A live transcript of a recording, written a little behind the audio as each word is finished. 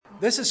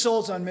This is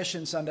Souls on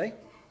Mission Sunday.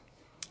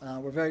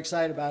 We're very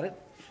excited about it.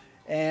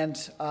 And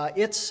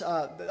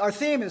our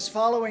theme is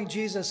following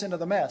Jesus into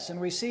the mess.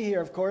 And we see here,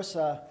 of course,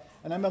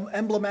 an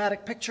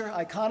emblematic picture,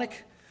 iconic,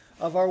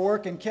 of our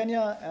work in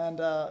Kenya.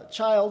 And a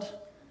child.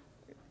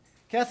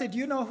 Kathy, do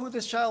you know who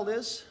this child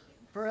is?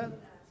 Perhaps?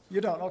 You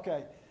don't?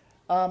 Okay.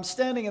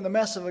 Standing in the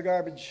mess of a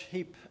garbage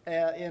heap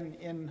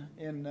in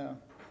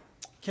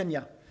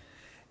Kenya.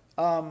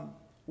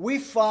 We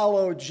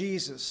follow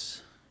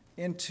Jesus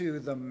into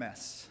the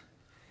mess.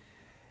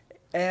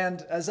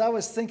 And as I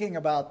was thinking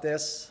about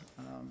this,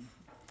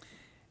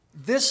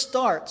 this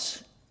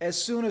starts as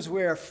soon as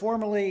we are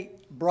formally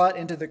brought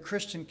into the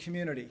Christian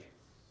community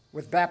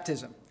with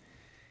baptism.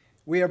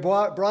 We are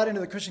brought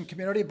into the Christian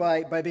community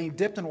by being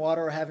dipped in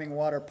water or having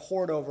water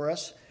poured over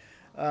us,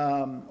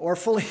 or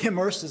fully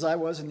immersed as I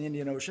was in the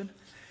Indian Ocean.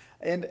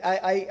 And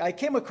I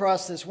came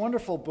across this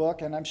wonderful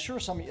book, and I'm sure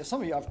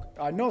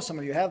I know some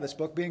of you have this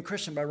book, Being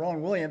Christian by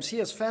Rowan Williams. He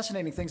has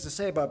fascinating things to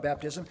say about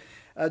baptism,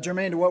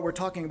 germane to what we're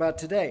talking about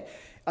today.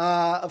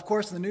 Of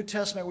course, in the New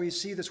Testament, we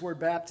see this word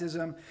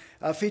baptism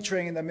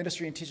featuring in the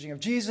ministry and teaching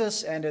of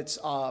Jesus, and it's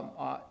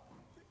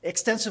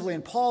extensively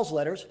in Paul's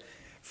letters.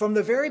 From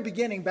the very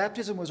beginning,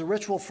 baptism was a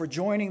ritual for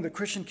joining the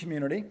Christian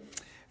community,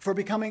 for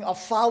becoming a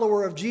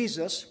follower of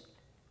Jesus.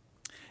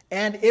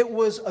 And it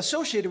was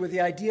associated with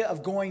the idea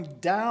of going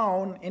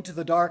down into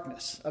the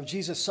darkness of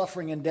Jesus'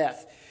 suffering and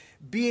death,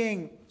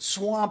 being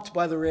swamped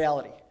by the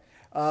reality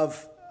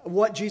of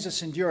what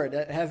Jesus endured.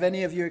 Have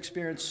any of you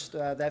experienced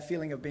that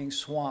feeling of being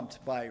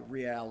swamped by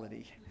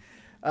reality?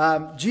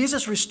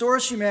 Jesus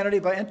restores humanity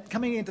by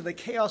coming into the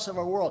chaos of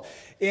our world.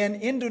 In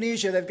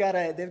Indonesia,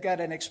 they've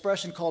got an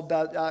expression called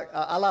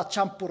Allah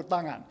campur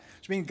tangan,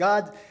 which means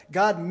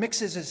God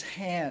mixes his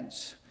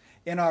hands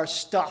in our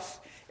stuff.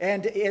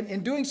 And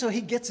in doing so,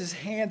 he gets his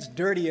hands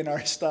dirty in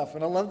our stuff.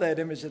 And I love that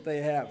image that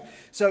they have.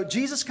 So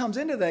Jesus comes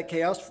into that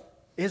chaos,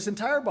 his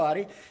entire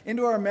body,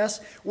 into our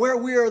mess, where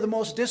we are the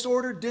most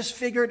disordered,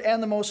 disfigured,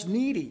 and the most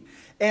needy.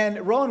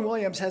 And Rowan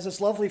Williams has this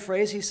lovely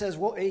phrase. He says,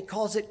 well, he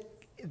calls it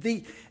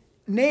the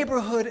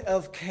neighborhood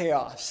of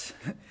chaos.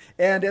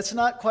 And it's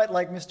not quite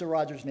like Mr.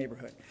 Rogers'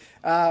 neighborhood.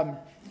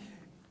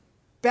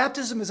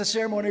 Baptism is a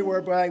ceremony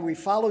whereby we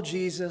follow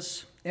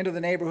Jesus into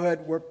the neighborhood.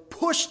 We're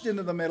pushed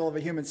into the middle of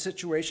a human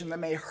situation that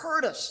may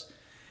hurt us,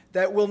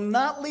 that will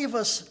not leave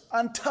us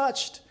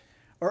untouched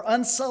or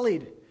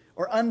unsullied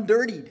or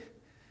undirtied.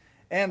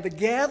 And the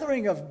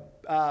gathering of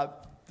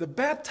the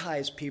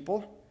baptized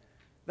people,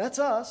 that's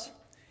us,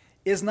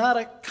 is not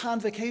a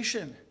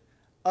convocation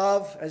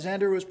of, as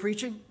Andrew was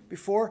preaching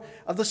before,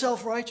 of the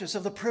self-righteous,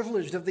 of the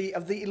privileged, of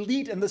the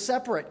elite and the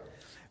separate,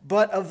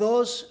 but of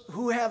those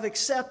who have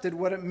accepted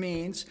what it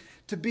means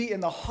to be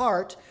in the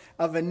heart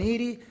of a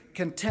needy,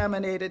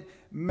 contaminated,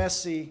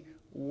 messy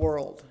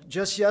world.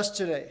 Just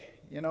yesterday,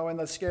 in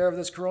the scare of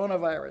this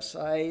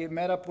coronavirus, I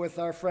met up with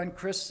our friend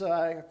Chris,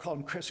 I call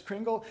him Chris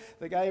Kringle,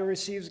 the guy who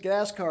receives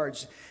gas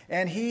cards.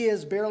 And he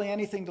has barely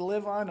anything to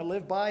live on, to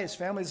live by. His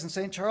family's in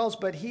St. Charles,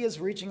 but he is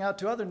reaching out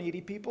to other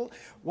needy people,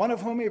 one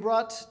of whom he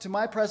brought to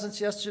my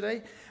presence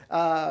yesterday,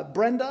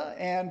 Brenda.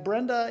 And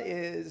Brenda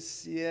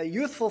is a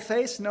youthful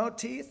face, no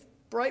teeth,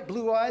 bright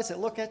blue eyes that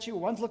look at you.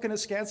 One's looking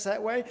askance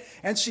that way.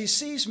 And she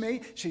sees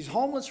me. She's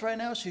homeless right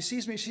now. She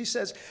sees me. She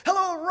says,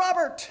 "Hello,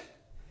 Robert."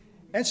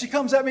 And she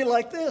comes at me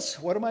like this.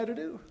 What am I to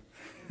do?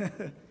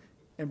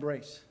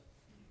 Embrace.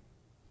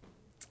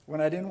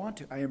 When I didn't want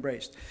to, I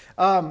embraced.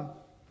 In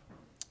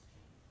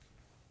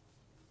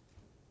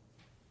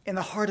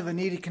the heart of a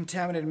needy,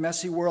 contaminated,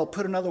 messy world,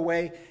 put another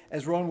way,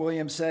 as Rowan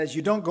Williams says,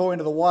 you don't go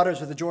into the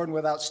waters of the Jordan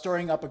without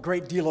stirring up a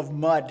great deal of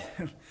mud.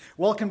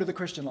 Welcome to the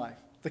Christian life.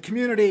 The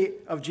community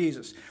of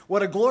Jesus.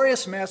 What a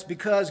glorious mess,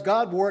 because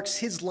God works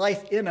his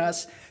life in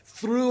us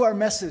through our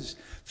messes,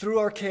 through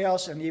our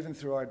chaos, and even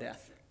through our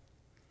death.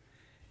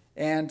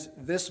 And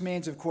this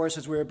means, of course,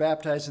 as we are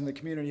baptized in the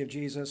community of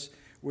Jesus,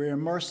 we're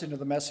immersed into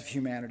the mess of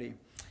humanity.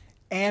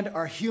 And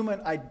our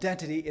human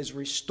identity is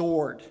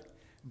restored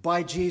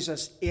by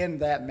Jesus in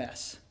that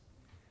mess.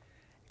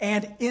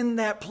 And in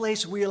that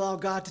place, we allow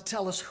God to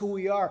tell us who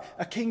we are,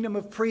 a kingdom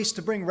of priests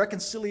to bring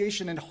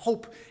reconciliation and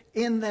hope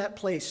in that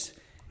place,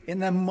 in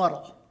the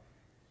muddle,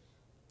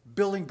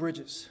 building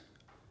bridges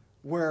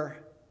where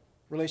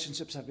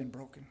relationships have been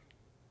broken,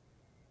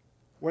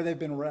 where they've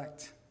been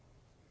wrecked.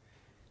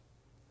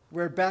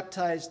 We're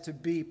baptized to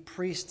be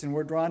priests, and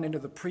we're drawn into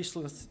the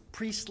priestliness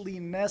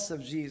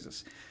of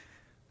Jesus,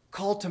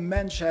 called to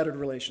mend shattered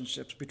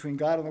relationships between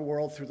God and the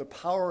world through the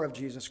power of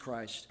Jesus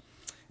Christ.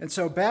 And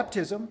so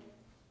baptism,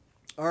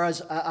 or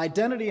as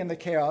identity in the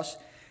chaos,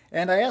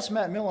 and I asked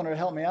Matt Milliner to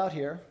help me out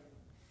here,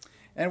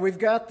 and we've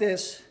got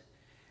this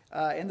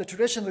in the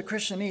tradition of the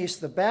Christian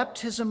East, the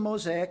baptism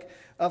mosaic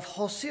of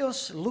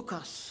Hosios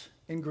Lukas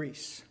in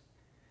Greece.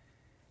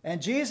 And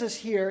Jesus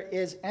here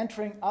is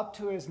entering up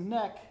to his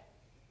neck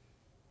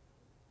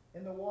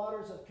in the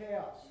waters of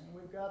chaos. And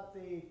we've got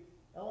the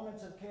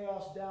elements of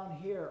chaos down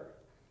here,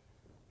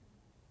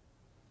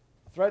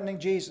 threatening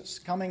Jesus,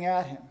 coming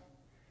at him.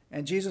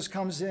 And Jesus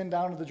comes in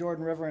down to the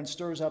Jordan River and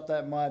stirs up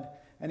that mud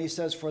and he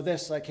says, "For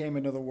this I came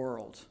into the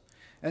world."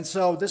 And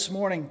so this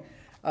morning,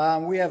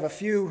 we have a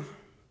few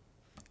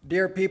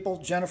dear people,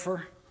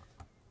 Jennifer,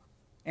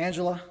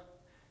 Angela,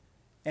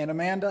 and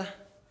Amanda,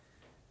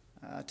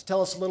 to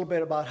tell us a little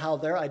bit about how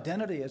their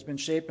identity has been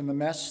shaped in the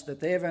mess that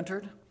they have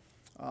entered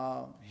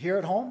here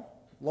at home,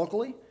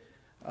 locally,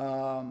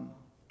 how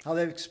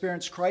they've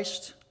experienced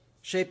Christ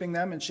shaping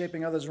them and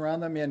shaping others around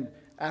them in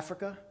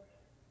Africa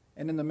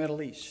and in the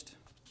Middle East.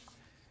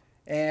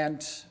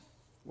 And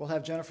we'll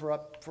have Jennifer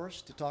up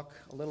first to talk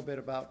a little bit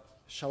about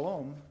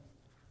Shalom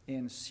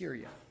in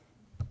Syria.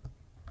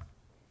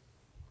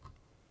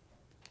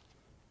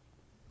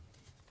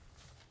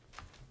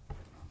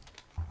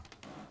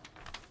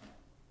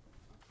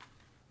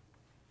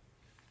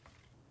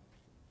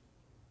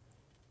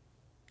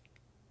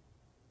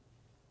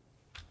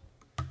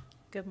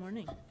 Good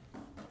morning.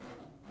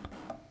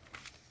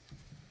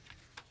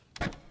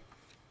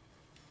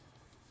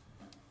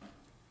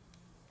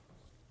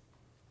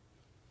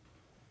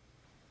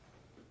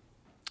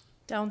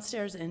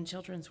 Downstairs in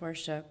children's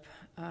worship,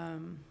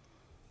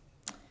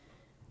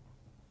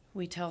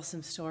 we tell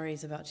some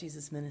stories about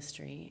Jesus'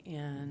 ministry,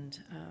 and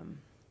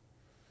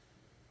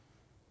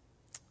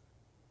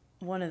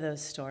one of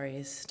those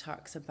stories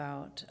talks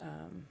about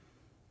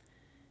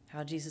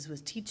how Jesus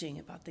was teaching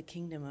about the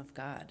kingdom of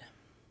God.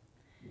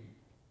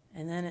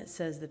 And then it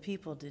says the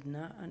people did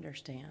not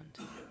understand.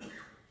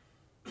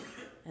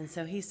 And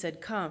so he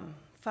said, "Come,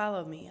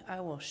 follow me. I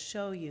will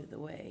show you the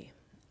way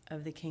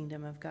of the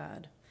kingdom of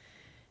God."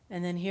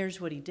 And then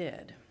here's what he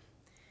did.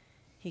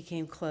 He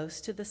came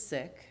close to the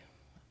sick.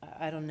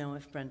 I don't know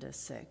if Brenda's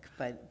sick,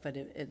 but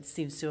it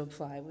seems to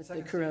apply with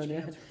the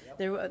corona. Cancer,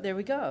 yep. There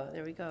we go.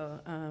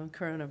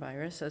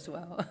 Coronavirus as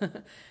well.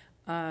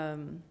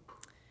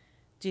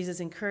 Jesus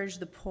encouraged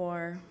the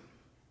poor,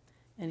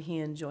 and he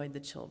enjoyed the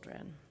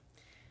children.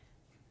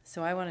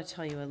 So I want to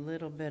tell you a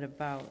little bit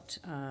about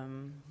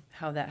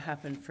how that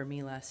happened for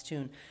me last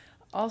June.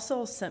 All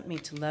Souls sent me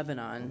to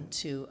Lebanon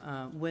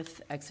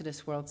with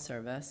Exodus World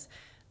Service,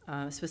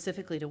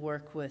 specifically to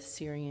work with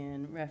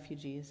Syrian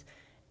refugees.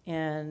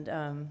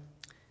 And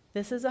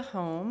this is a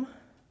home.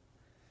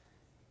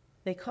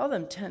 They call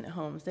them tent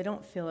homes. They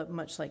don't feel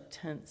much like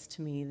tents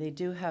to me. They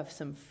do have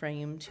some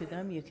frame to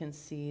them. You can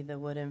see the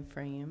wooden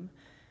frame.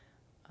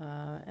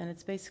 And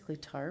it's basically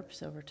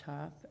tarps over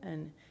top.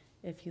 And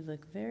if you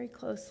look very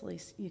closely,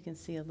 you can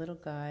see a little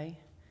guy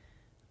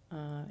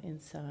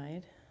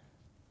inside.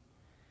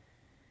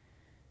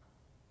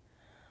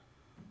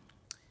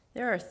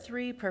 There are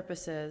three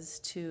purposes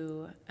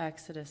to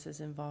Exodus's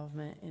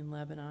involvement in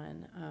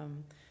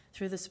Lebanon.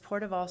 Through the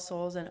support of All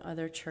Souls and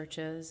other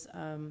churches,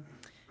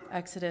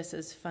 Exodus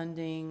is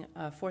funding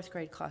a fourth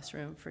grade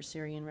classroom for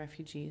Syrian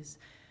refugees.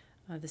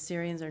 The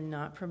Syrians are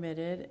not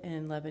permitted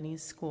in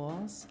Lebanese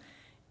schools.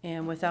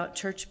 And without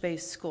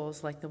church-based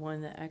schools like the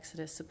one that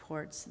Exodus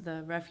supports,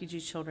 the refugee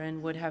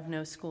children would have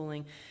no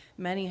schooling.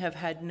 Many have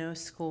had no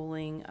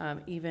schooling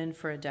even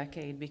for a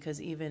decade, because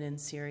even in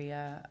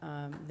Syria,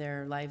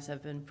 their lives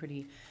have been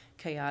pretty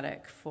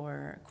chaotic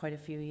for quite a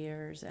few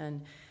years.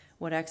 And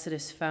what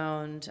Exodus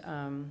found,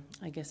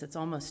 I guess it's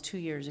almost 2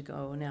 years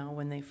ago now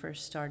when they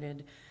first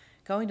started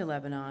going to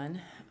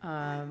Lebanon,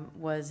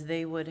 was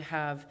they would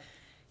have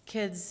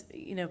kids,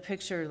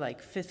 picture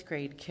like fifth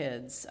grade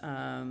kids,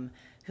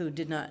 who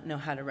did not know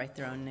how to write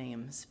their own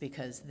names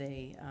because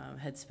they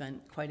had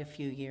spent quite a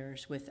few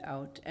years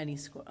without any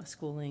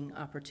schooling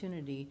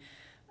opportunity.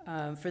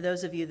 For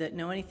those of you that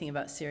know anything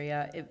about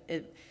Syria,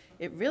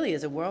 it really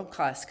is a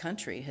world-class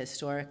country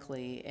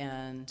historically,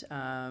 and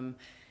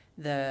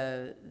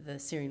the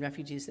Syrian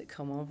refugees that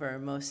come over,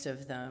 most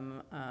of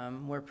them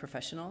were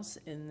professionals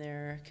in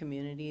their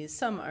communities.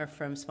 Some are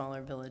from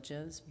smaller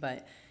villages,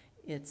 but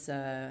it's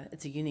a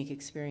unique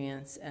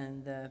experience,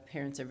 and the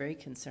parents are very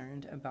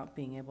concerned about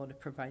being able to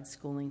provide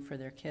schooling for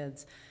their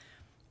kids.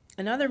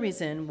 Another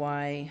reason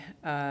why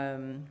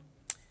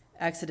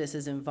Exodus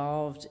is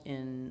involved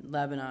in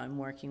Lebanon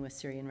working with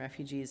Syrian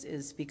refugees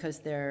is because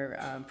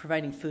they're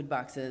providing food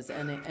boxes,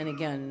 and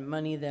again,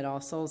 money that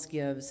All Souls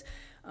gives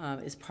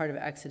is part of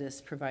Exodus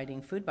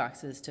providing food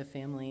boxes to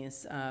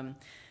families.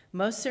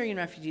 Most Syrian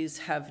refugees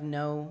have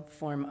no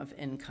form of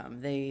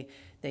income. They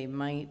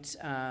might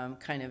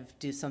kind of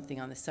do something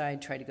on the side,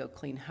 try to go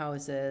clean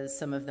houses.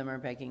 Some of them are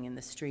begging in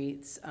the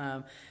streets,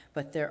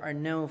 but there are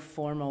no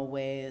formal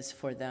ways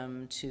for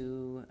them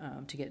to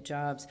get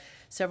jobs.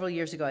 Several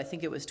years ago, I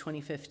think it was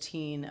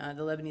 2015,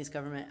 the Lebanese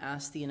government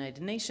asked the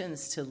United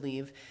Nations to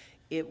leave.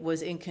 It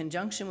was in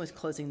conjunction with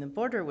closing the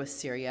border with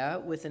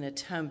Syria, with an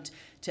attempt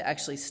to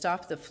actually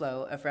stop the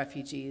flow of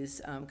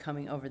refugees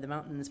coming over the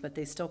mountains, but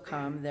they still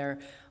come. They're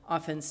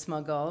often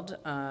smuggled.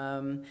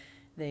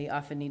 They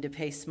often need to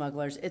pay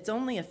smugglers. It's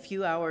only a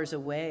few hours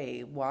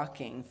away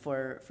walking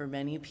for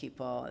many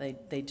people.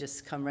 They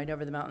just come right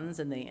over the mountains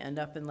and they end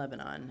up in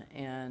Lebanon.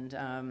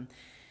 And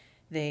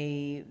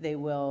they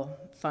will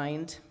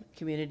find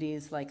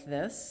communities like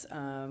this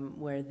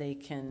where they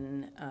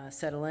can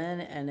settle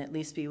in and at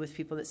least be with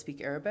people that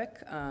speak Arabic,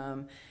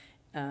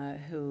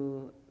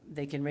 who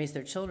they can raise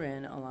their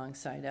children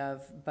alongside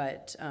of,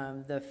 but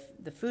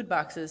the food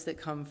boxes that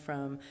come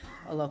from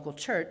a local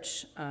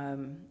church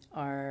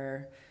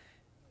are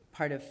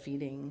part of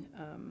feeding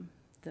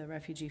the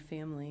refugee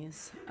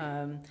families.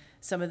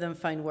 Some of them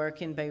find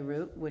work in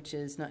Beirut, which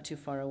is not too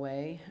far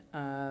away,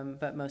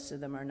 but most of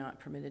them are not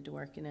permitted to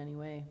work in any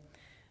way.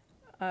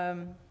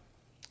 I'll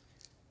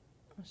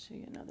show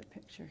you another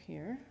picture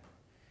here.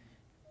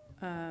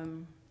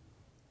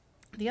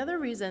 The other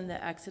reason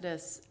that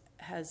Exodus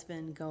has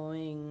been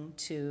going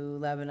to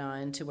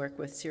Lebanon to work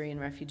with Syrian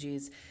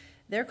refugees,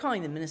 they're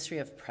calling the Ministry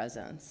of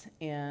Presence.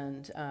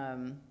 And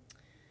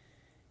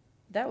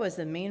that was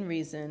the main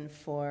reason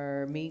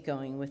for me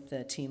going with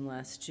the team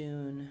last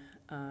June,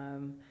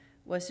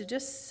 was to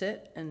just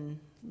sit and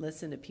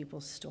listen to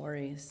people's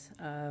stories.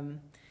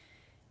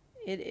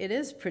 It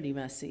is pretty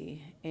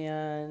messy.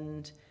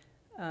 And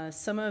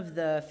some of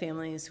the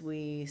families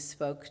we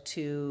spoke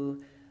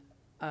to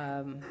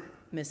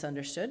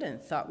misunderstood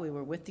and thought we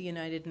were with the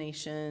United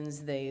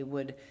Nations. They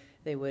would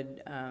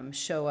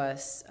show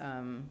us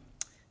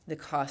the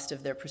cost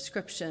of their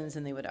prescriptions,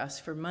 and they would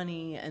ask for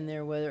money, and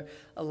there were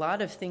a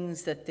lot of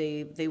things that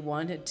they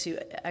wanted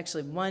to.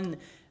 Actually, one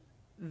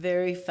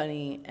very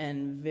funny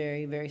and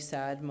very, very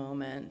sad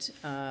moment,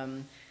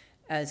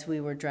 as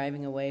we were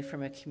driving away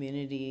from a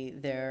community,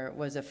 there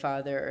was a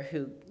father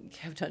who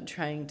kept on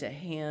trying to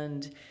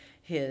hand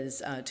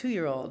his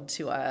 2-year-old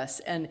to us,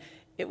 and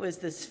it was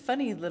this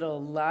funny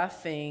little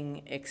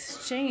laughing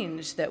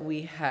exchange that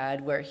we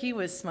had where he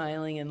was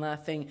smiling and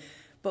laughing,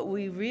 but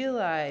we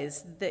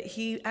realized that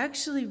he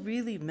actually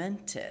really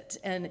meant it.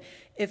 And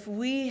if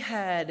we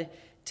had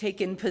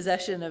taken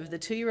possession of the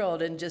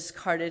 2-year-old and just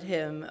carted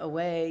him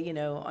away,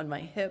 on my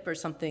hip or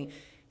something,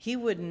 he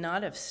would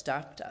not have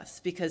stopped us,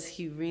 because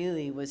he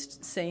really was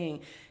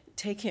saying,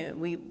 take him,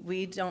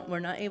 we're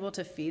not able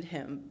to feed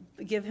him,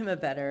 give him a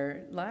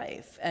better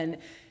life. And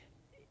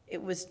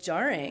it was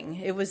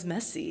jarring. It was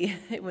messy.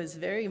 It was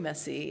very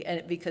messy,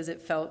 and because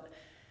it felt,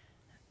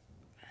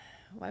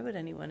 why would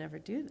anyone ever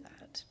do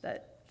that?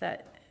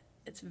 That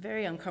it's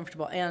very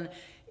uncomfortable. And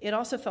it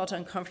also felt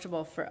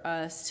uncomfortable for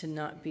us to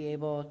not be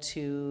able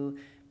to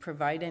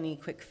provide any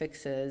quick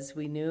fixes.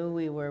 We knew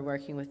we were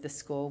working with the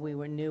school.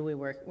 Knew we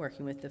were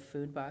working with the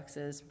food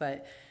boxes,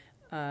 but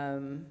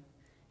in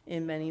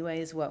many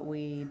ways what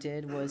we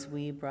did was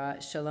we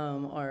brought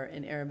shalom, or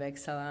in Arabic,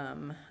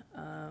 salam,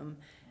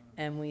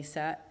 and we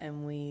sat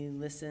and we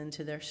listened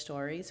to their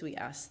stories. We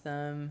asked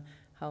them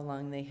how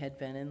long they had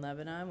been in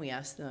Lebanon. We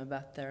asked them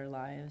about their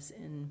lives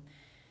in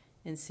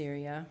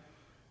Syria.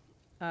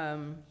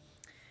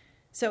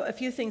 So a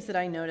few things that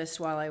I noticed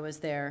while I was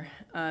there.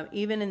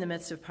 Even in the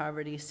midst of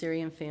poverty,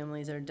 Syrian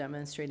families are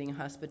demonstrating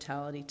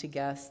hospitality to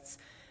guests.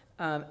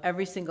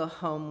 Every single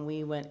home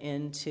we went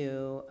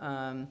into,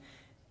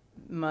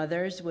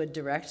 mothers would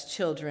direct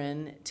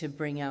children to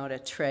bring out a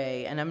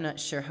tray, and I'm not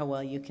sure how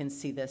well you can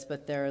see this,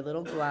 but there are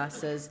little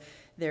glasses.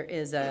 There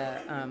is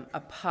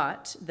a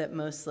pot that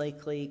most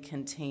likely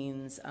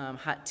contains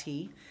hot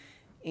tea,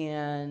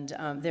 and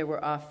there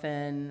were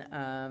often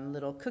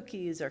little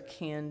cookies or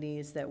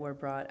candies that were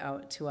brought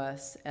out to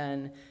us,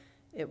 and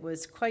it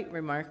was quite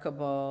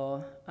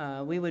remarkable.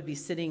 We would be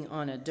sitting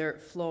on a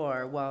dirt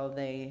floor while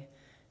they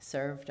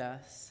served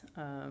us.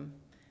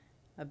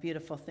 A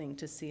beautiful thing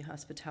to see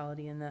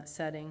hospitality in that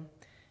setting.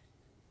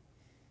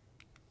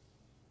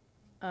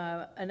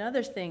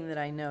 Another thing that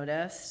I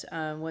noticed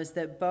was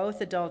that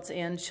both adults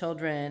and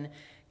children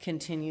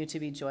continue to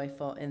be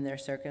joyful in their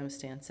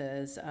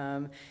circumstances.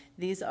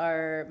 These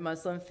are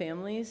Muslim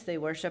families. They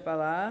worship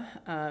Allah,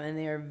 and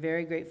they are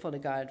very grateful to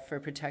God for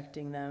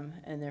protecting them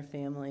and their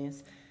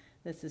families.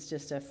 This is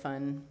just a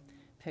fun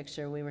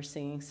picture. We were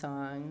singing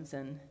songs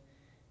and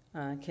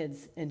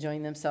kids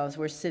enjoying themselves.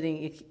 We're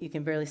sitting, you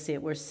can barely see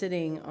it, we're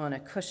sitting on a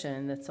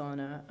cushion that's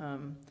on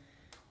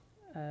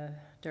a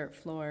dirt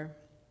floor.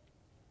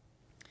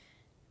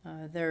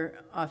 They're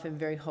often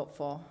very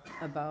hopeful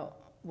about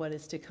what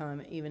is to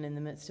come, even in the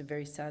midst of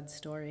very sad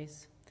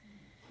stories.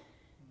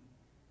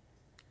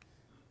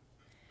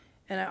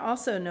 And I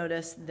also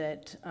noticed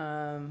that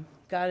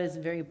God is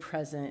very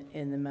present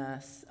in the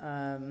mess.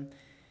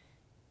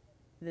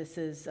 This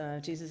is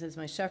Jesus is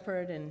my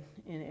shepherd in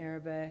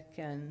Arabic,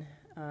 and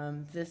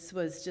this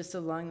was just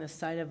along the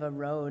side of a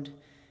road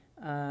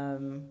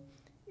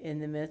in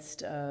the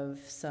midst of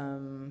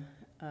some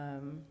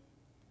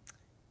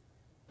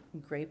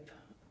grape,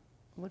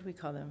 what do we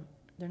call them?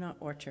 They're not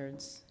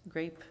orchards,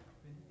 grape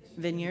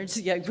vineyards.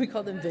 Yeah, we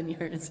call them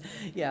vineyards.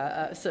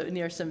 Yeah, so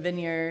near some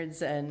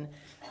vineyards, and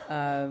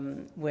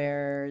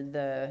where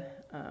the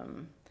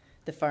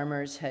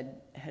farmers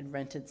had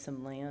rented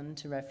some land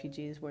to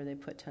refugees where they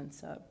put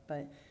tents up.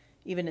 But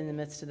even in the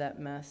midst of that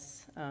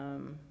mess,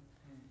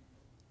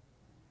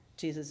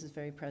 Jesus is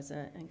very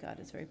present and God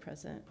is very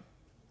present.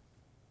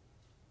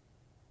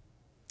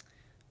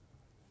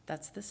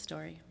 That's this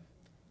story.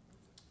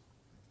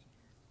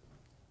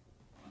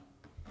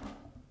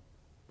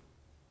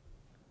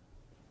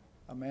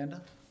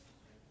 Amanda?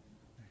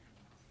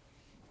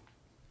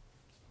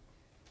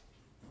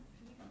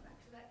 Can you go back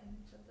to that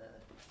image of the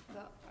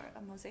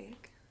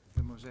mosaic?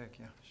 The mosaic,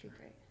 yeah. Sure.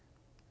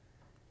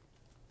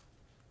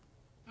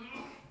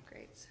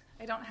 Great.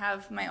 I don't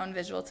have my own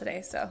visual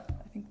today, so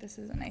I think this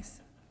is a nice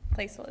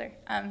placeholder.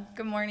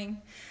 Good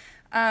morning.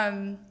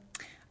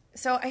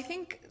 So I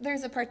think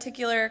there's a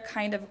particular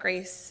kind of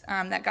grace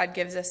that God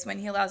gives us when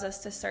he allows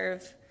us to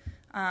serve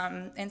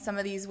in some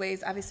of these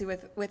ways, obviously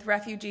with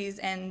refugees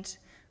and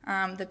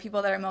the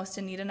people that are most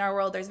in need in our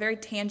world. There's very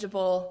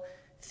tangible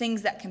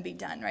things that can be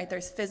done, right?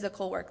 There's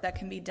physical work that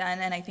can be done,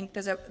 and I think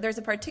there's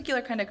a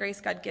particular kind of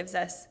grace God gives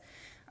us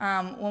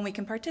when we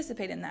can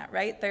participate in that,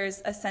 right?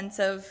 There's a sense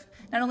of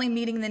not only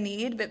meeting the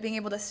need, but being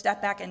able to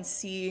step back and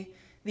see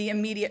the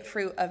immediate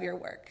fruit of your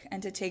work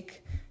and to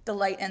take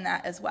delight in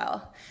that as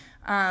well.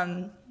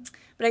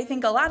 But I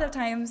think a lot of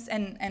times,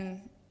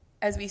 and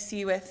as we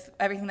see with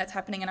everything that's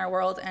happening in our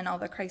world and all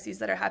the crises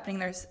that are happening,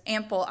 there's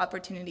ample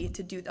opportunity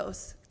to do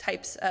those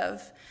types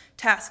of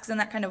tasks and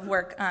that kind of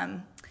work.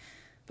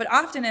 But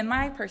often in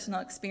my personal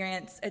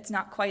experience, it's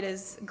not quite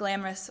as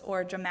glamorous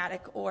or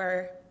dramatic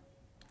or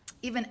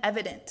even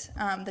evident,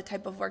 the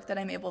type of work that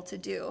I'm able to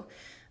do.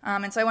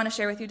 And so I want to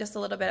share with you just a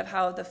little bit of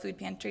how the food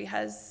pantry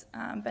has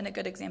been a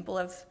good example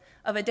of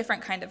a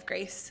different kind of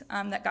grace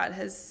that God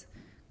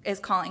is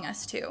calling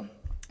us to.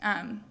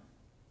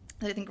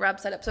 That I think Rob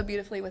set up so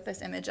beautifully with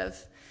this image of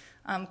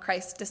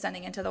Christ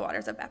descending into the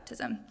waters of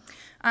baptism.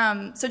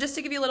 So just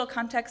to give you a little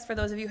context for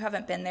those of you who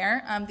haven't been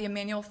there, the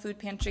Emmanuel Food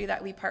Pantry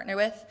that we partner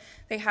with,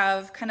 they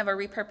have kind of a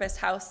repurposed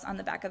house on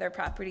the back of their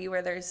property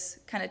where there's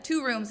kind of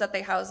two rooms that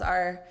they house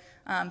our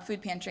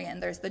food pantry in.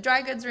 There's the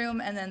dry goods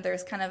room, and then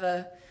there's kind of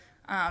a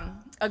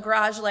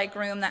garage-like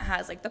room that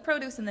has like the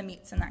produce and the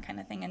meats and that kind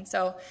of thing. And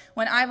so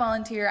when I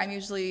volunteer,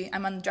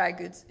 I'm on the dry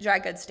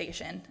goods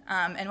station.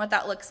 And what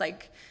that looks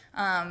like,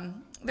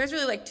 there's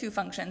really like two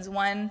functions.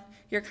 One,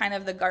 you're kind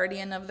of the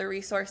guardian of the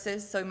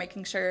resources, so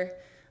making sure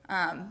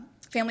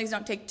families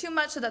don't take too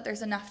much so that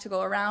there's enough to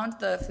go around.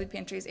 The food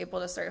pantry is able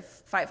to serve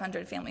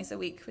 500 families a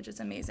week, which is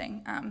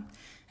amazing.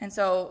 And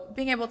so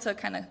being able to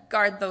kind of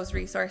guard those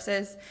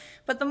resources.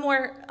 But the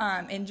more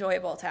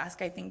enjoyable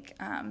task, I think,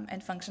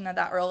 and function of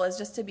that role is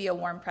just to be a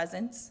warm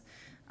presence.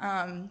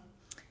 And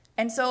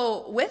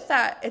so with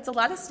that, it's a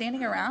lot of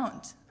standing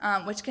around,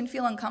 which can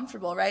feel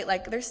uncomfortable, right?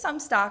 Like there's some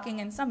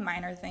stocking and some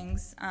minor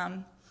things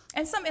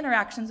and some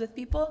interactions with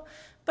people,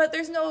 but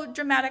there's no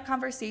dramatic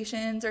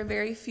conversations or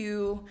very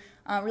few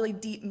really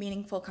deep,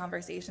 meaningful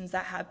conversations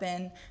that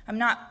happen. I'm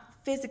not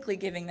physically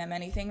giving them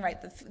anything, right?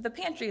 The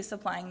pantry is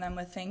supplying them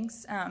with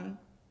things.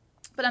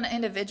 But on an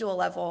individual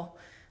level,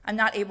 I'm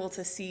not able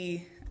to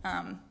see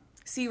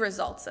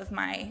results of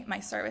my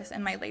service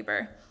and my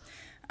labor.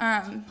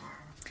 And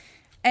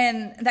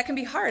that can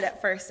be hard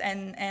at first,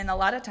 and a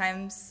lot of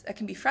times it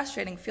can be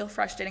frustrating,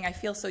 I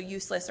feel so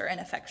useless or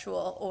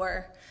ineffectual,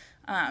 or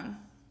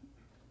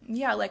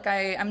like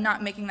I'm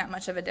not making that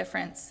much of a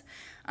difference.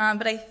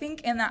 But I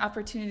think in that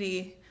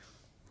opportunity,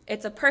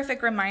 it's a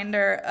perfect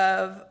reminder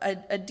of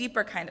a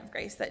deeper kind of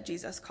grace that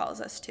Jesus calls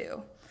us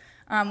to.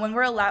 When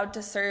we're allowed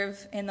to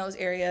serve in those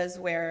areas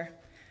where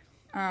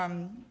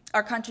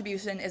our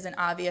contribution isn't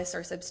obvious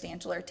or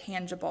substantial or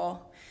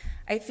tangible,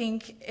 I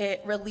think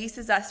it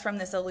releases us from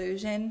this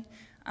illusion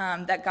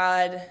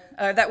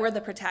that we're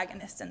the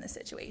protagonists in the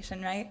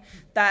situation, right?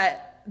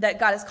 That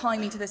God is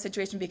calling me to this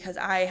situation because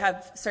I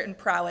have certain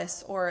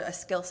prowess or a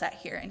skill set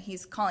here, and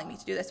he's calling me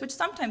to do this, which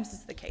sometimes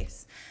is the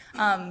case.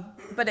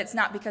 But it's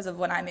not because of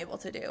what I'm able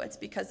to do. It's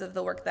because of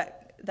the work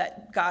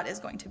that God is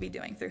going to be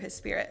doing through his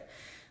Spirit.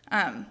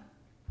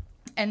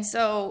 And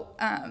so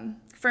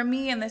for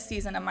me in this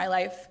season of my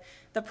life,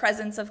 the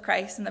presence of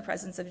Christ and the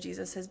presence of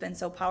Jesus has been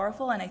so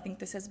powerful, and I think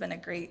this has been a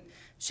great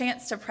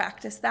chance to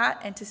practice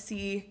that and to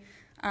see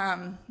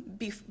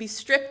be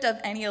stripped of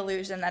any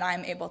illusion that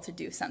I'm able to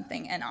do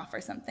something and offer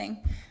something,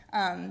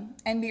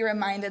 and be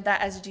reminded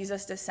that as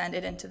Jesus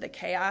descended into the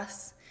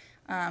chaos,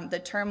 the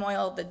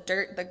turmoil, the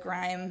dirt, the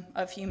grime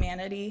of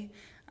humanity,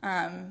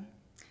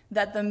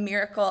 that the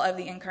miracle of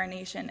the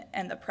incarnation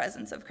and the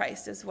presence of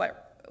Christ is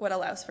what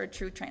allows for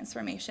true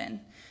transformation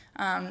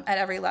at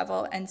every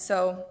level. And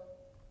so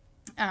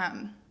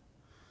I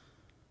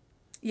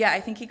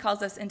think he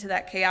calls us into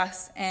that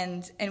chaos,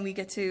 and we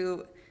get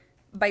to,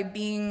 by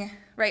being,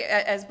 right,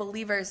 as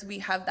believers, we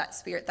have that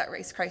Spirit that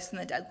raised Christ from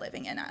the dead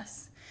living in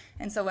us.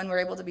 And so when we're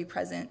able to be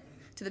present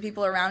to the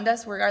people around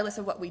us, regardless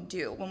of what we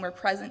do, when we're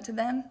present to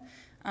them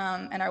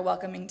and are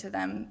welcoming to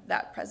them,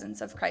 that presence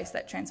of Christ,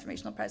 that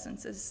transformational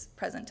presence is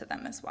present to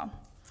them as well.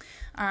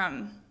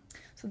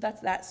 So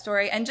that's that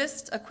story. And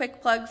just a quick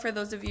plug for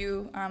those of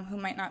you who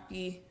might not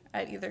be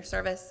at either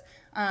service.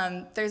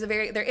 There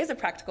is a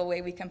practical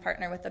way we can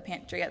partner with the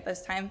pantry at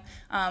this time.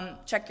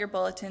 Check your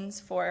bulletins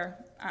for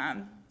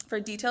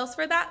details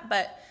for that,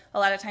 but a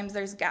lot of times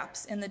there's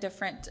gaps in the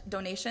different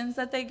donations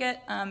that they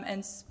get,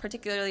 and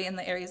particularly in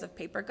the areas of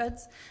paper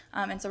goods.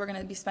 And so we're going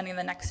to be spending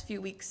the next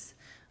few weeks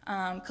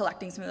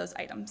collecting some of those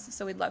items.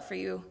 So we'd love for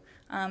you,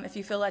 if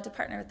you feel led to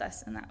partner with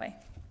us in that way.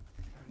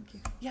 Thank you.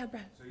 Yeah,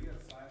 Brad. So you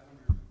have 500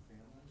 families?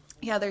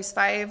 Yeah, there's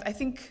 5. I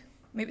think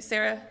maybe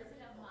Sarah. Is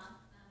it a month,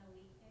 not a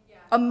week?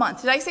 A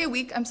month. Did I say a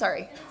week? I'm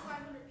sorry. And it's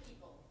 500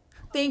 people.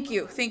 Thank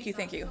you.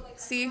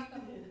 See,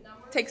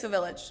 takes a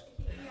village.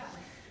 Yeah,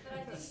 but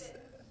I think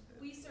that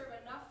we serve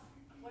enough,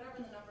 whatever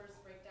the numbers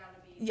break down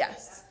to be.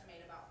 Yes.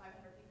 Estimate about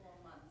 500 people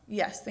a month.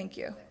 Yes, thank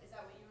you. Is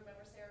that what you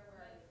remember, Sarah?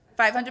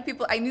 500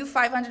 people. I knew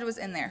 500 was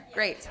in there.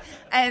 Great.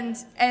 And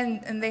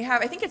they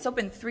have, I think it's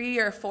open 3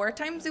 or 4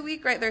 times a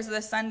week, right? There's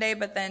the Sunday,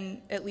 but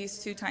then at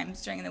least 2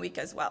 times during the week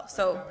as well.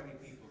 So How many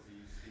people do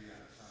you see at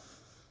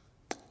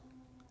a time?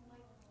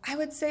 I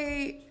would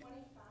say,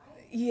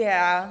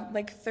 yeah,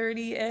 like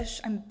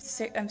 30-ish.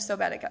 I'm so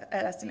bad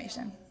at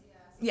estimation.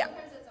 Yeah.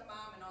 Sometimes it's a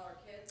mom and all her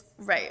kids.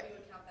 Right. We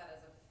would count that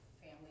as a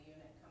family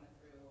unit coming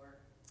through. Or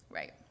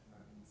Right.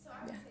 so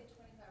I would say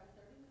 25 or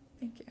 30.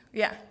 Thank you.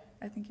 Yeah,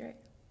 I think you're right.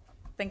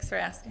 Thanks for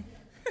asking.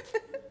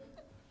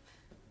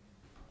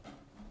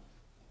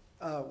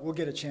 We'll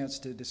get a chance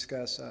to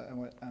discuss.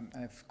 I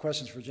have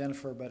questions for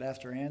Jennifer, but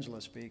after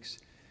Angela speaks,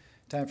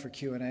 time for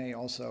Q&A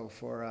also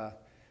for.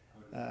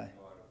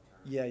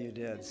 Yeah, you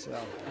did. So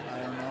I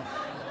don't know.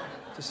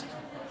 Just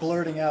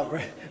blurting out.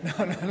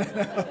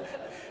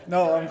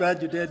 No, I'm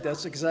glad you did.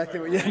 That's exactly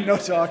what. Yeah, no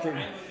talking.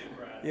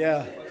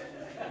 Yeah.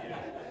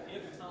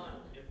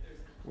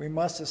 We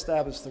must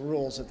establish the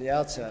rules at the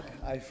outset.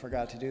 I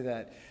forgot to do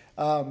that.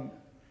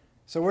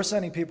 So we're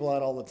sending people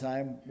out all the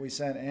time. We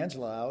sent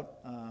Angela out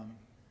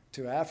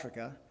to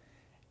Africa,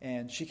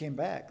 and she came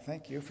back.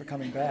 Thank you for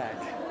coming back.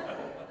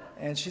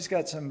 And she's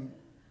got some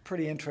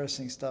pretty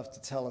interesting stuff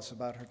to tell us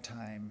about her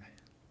time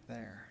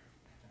there.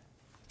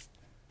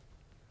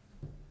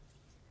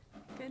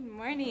 Good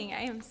morning.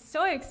 I am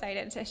so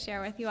excited to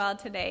share with you all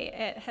today.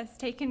 It has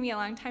taken me a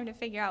long time to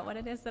figure out what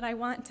it is that I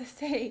want to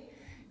say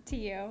to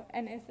you.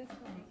 And is this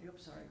one? Yep,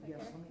 sorry.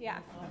 Yes, Yeah.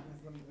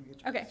 let me get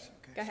you Okay, this.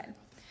 go ahead.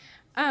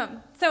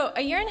 So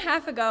a year and a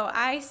half ago,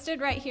 I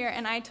stood right here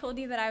and I told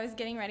you that I was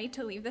getting ready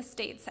to leave the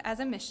States as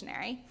a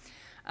missionary.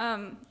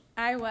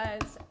 I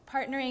was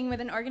partnering with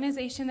an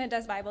organization that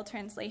does Bible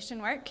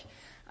translation work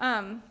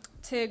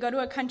to go to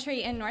a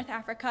country in North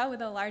Africa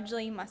with a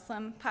largely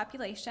Muslim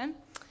population.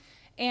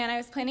 And I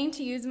was planning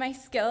to use my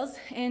skills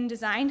in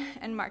design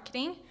and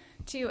marketing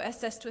to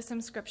assist with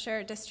some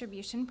scripture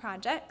distribution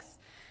projects.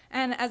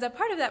 And as a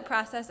part of that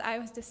process, I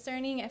was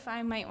discerning if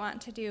I might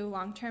want to do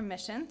long-term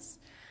missions.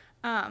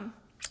 And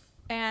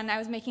I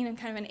was making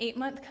kind of an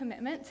 8-month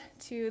commitment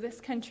to this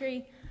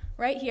country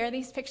right here.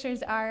 These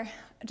pictures are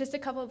just a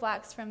couple of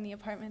blocks from the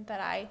apartment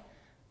that I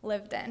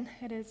lived in.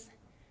 It is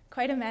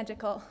quite a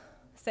magical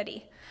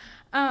city.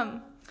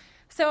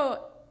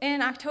 So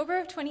in October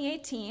of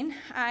 2018,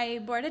 I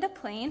boarded a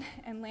plane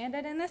and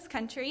landed in this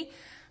country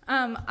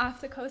off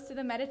the coast of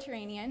the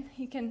Mediterranean.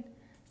 You can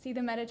see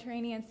the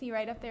Mediterranean Sea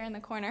right up there in the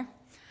corner.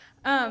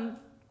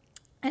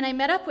 And I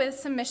met up with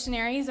some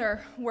missionaries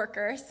or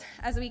workers,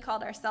 as we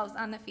called ourselves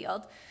on the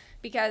field,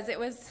 because it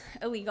was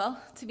illegal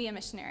to be a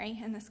missionary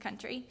in this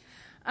country.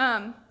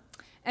 And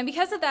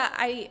because of that,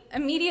 I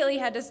immediately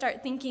had to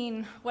start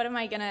thinking, what am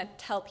I going to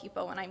tell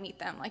people when I meet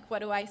them? Like, what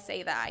do I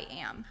say that I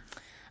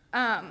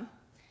am?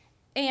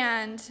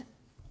 And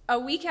a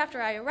week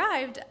after I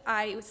arrived,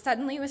 I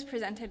suddenly was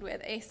presented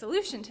with a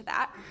solution to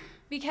that,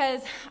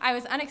 because I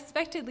was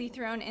unexpectedly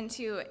thrown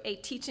into a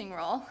teaching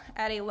role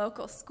at a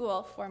local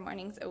school 4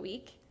 mornings a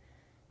week.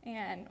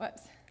 And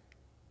whoops,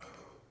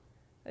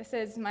 this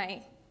is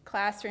my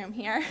classroom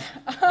here.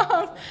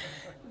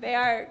 They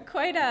are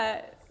quite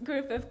a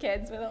group of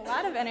kids with a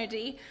lot of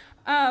energy.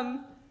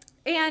 And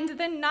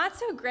the not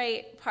so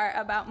great part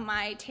about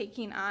my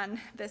taking on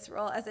this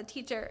role as a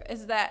teacher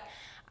is that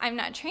I'm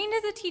not trained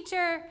as a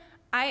teacher.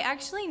 I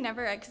actually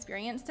never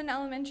experienced an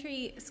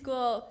elementary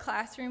school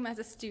classroom as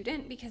a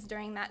student because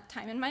during that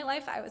time in my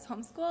life I was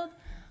homeschooled.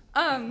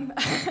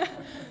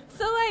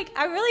 So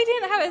I really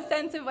didn't have a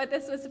sense of what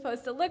this was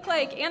supposed to look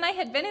like, and I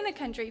had been in the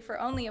country for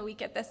only a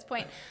week at this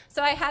point,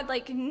 so I had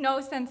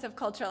no sense of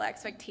cultural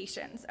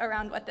expectations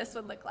around what this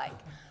would look like.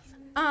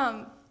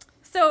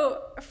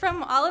 So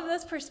from all of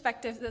those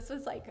perspectives, this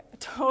was a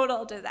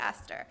total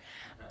disaster.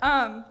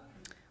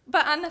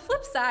 But on the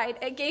flip side,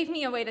 it gave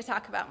me a way to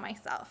talk about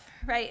myself,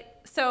 right?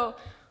 So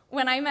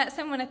when I met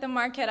someone at the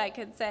market, I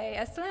could say,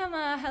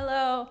 Aslama,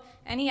 hello,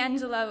 ani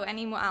Angela,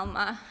 ani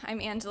Mu'alma. I'm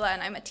Angela,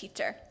 and I'm a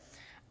teacher.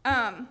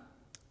 And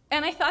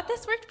I thought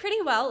this worked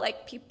pretty well.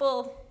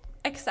 People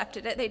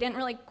accepted it. They didn't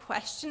really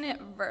question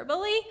it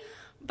verbally,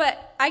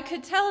 but I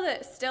could tell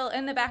that still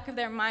in the back of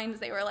their minds,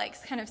 they were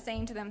kind of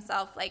saying to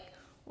themselves,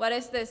 what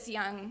is this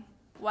young,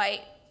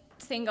 white,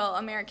 single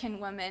American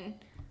woman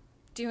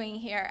doing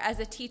here as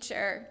a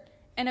teacher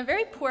in a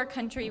very poor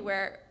country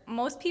where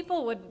most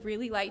people would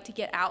really like to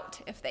get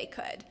out if they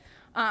could.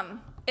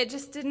 It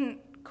just didn't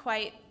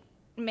quite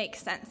make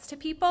sense to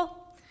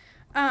people.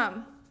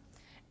 And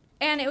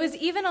it was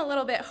even a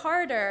little bit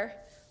harder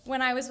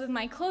when I was with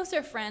my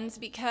closer friends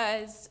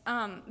because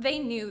they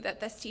knew that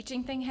this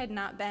teaching thing had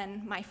not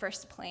been my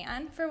first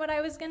plan for what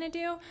I was going to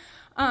do.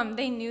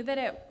 They knew that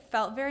it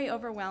felt very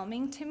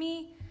overwhelming to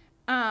me.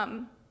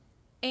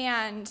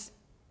 And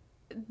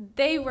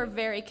they were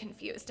very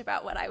confused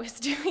about what I was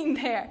doing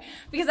there,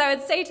 because I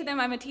would say to them,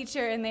 I'm a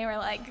teacher, and they were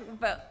like,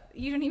 but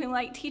you don't even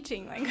like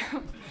teaching. Like,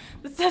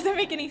 this doesn't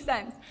make any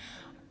sense.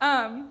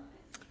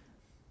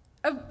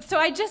 So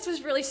I just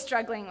was really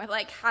struggling with,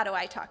 like, how do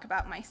I talk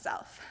about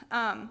myself?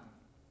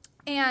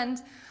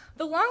 And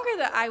the longer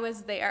that I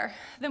was there,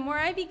 the more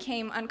I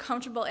became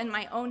uncomfortable in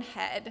my own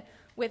head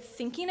with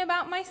thinking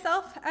about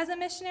myself as a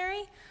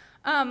missionary,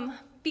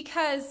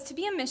 because to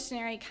be a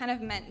missionary kind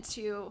of meant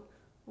to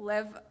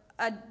live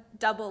a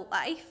double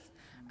life,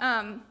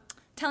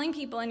 telling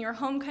people in your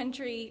home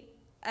country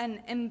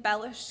an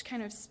embellished,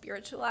 kind of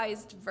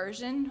spiritualized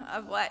version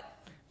of what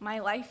my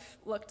life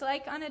looked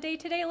like on a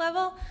day-to-day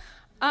level,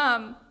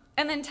 and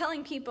then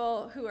telling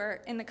people who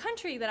are in the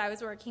country that I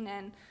was working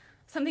in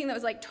something that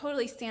was like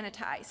totally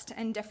sanitized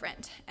and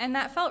different. And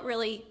that felt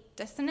really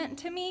dissonant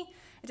to me.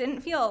 It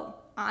didn't feel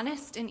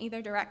honest in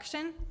either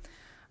direction.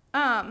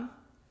 And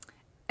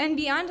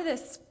beyond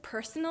this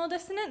personal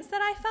dissonance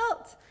that I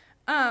felt,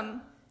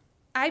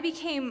 I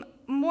became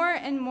more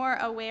and more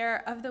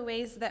aware of the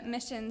ways that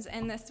missions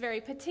in this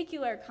very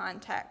particular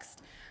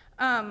context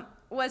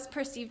was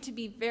perceived to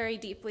be very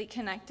deeply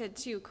connected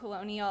to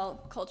colonial,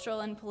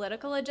 cultural, and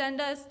political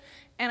agendas,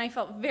 and I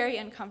felt very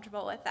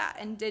uncomfortable with that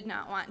and did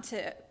not want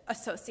to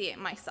associate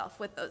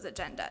myself with those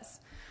agendas.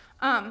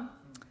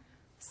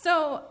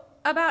 So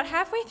about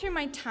halfway through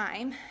my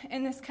time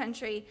in this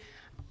country,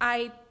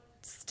 I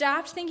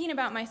stopped thinking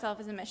about myself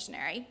as a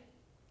missionary,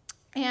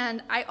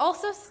 and I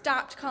also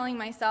stopped calling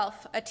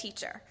myself a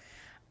teacher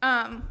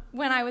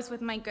when I was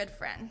with my good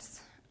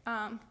friends.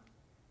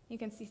 You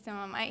can see some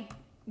of my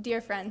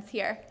dear friends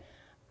here.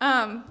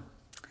 And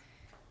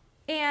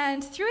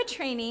through a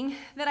training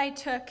that I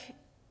took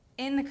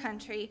in the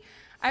country,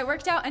 I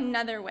worked out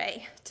another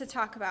way to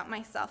talk about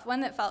myself,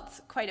 one that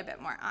felt quite a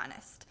bit more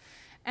honest.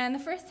 And the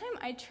first time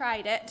I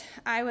tried it,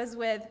 I was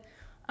with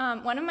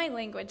one of my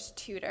language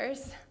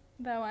tutors,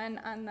 the one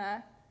on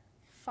the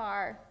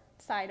far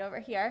side over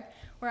here.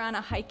 We're on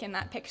a hike in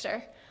that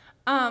picture.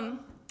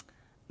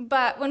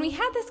 But when we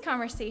had this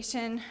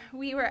conversation,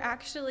 we were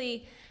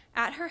actually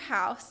at her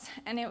house,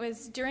 and it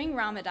was during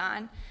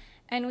Ramadan,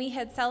 and we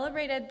had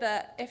celebrated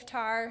the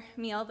iftar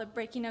meal, the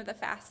breaking of the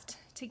fast,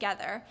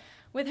 together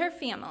with her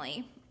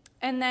family.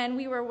 And then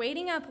we were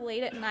waiting up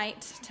late at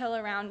night till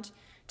around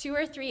 2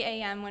 or 3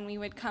 a.m. when we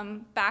would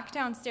come back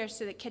downstairs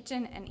to the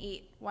kitchen and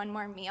eat one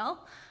more meal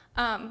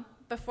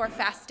before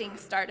fasting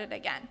started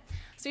again.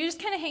 So we were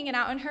just kind of hanging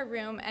out in her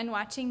room and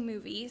watching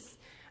movies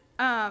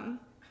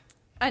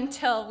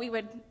until we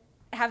would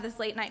have this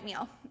late night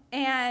meal.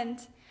 And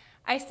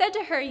I said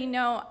to her, you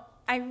know,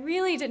 I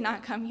really did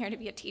not come here to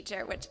be a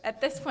teacher, which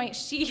at this point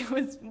she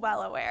was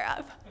well aware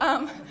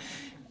of.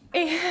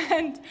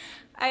 And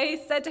I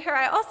said to her,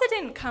 I also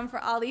didn't come for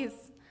all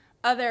these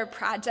other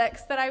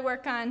projects that I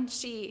work on.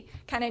 She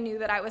kind of knew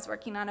that I was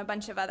working on a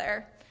bunch of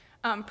other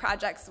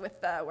projects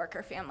with the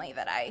worker family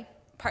that I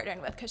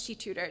partnered with because she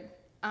tutored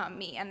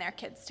me and their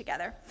kids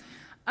together.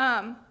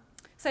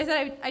 So I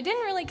said I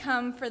didn't really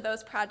come for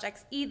those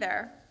projects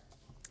either.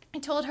 I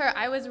told her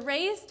I was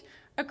raised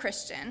a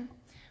Christian,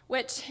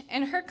 which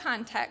in her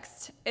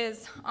context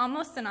is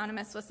almost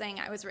synonymous with saying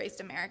I was raised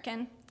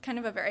American. It's kind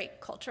of a very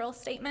cultural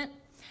statement.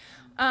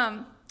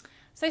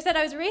 So I said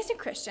I was raised a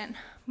Christian,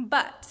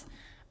 but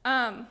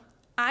I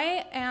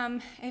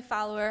am a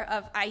follower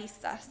of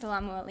Isa,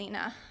 Salamu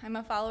Alina. I'm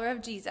a follower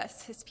of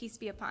Jesus, his peace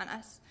be upon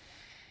us.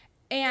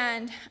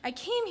 And I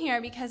came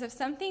here because of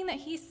something that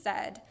he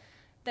said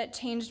that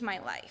changed my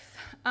life.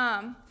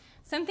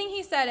 Something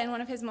he said in one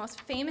of his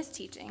most famous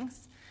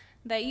teachings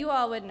that you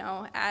all would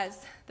know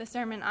as the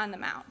Sermon on the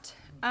Mount.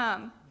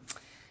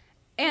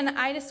 And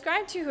I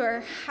described to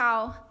her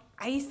how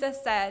Isa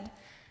said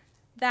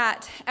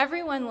that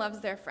everyone loves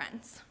their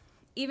friends.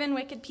 Even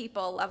wicked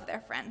people love their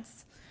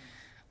friends.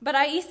 But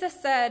Isa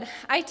said,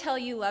 I tell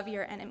you, love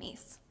your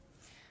enemies.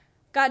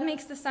 God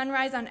makes the sun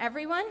rise on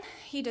everyone.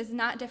 He does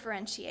not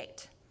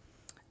differentiate.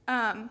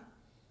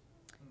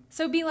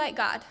 So be like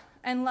God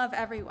and love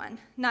everyone,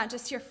 not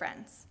just your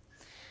friends.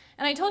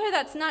 And I told her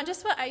that's not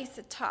just what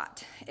Isa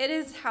taught. It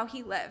is how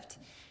he lived.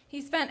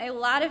 He spent a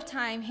lot of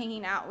time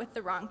hanging out with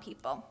the wrong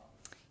people.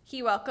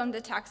 He welcomed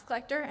a tax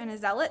collector and a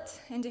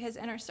zealot into his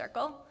inner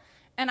circle.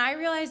 And I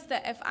realized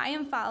that if I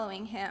am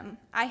following him,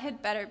 I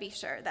had better be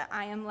sure that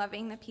I am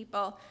loving the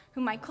people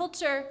who my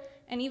culture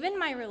and even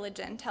my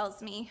religion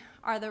tells me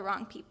are the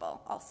wrong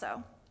people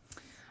also.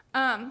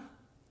 And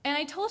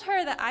I told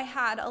her that I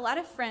had a lot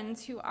of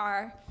friends who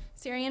are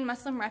Syrian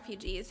Muslim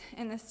refugees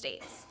in the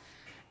States,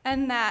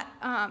 and that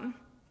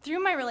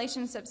through my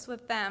relationships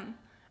with them,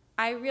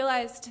 I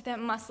realized that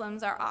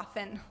Muslims are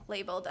often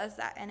labeled as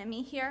that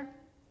enemy here.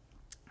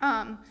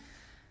 A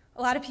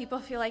lot of people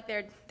feel like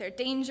they're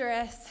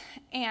dangerous,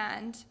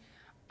 and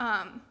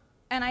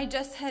I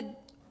just had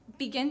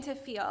began to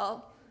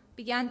feel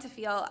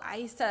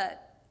Isa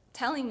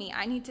telling me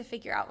I need to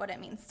figure out what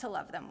it means to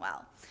love them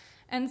well.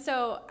 And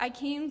so I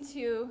came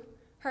to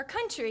her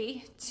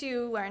country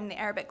to learn the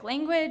Arabic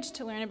language,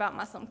 to learn about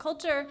Muslim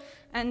culture,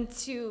 and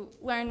to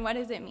learn what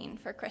does it mean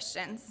for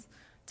Christians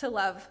to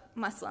love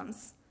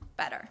Muslims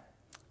better.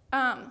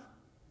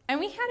 And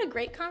we had a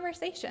great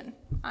conversation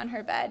on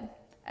her bed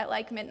at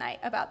like midnight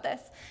about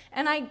this.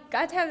 And I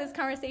got to have this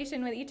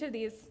conversation with each of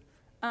these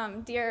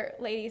dear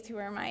ladies who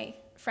were my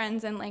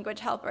friends and language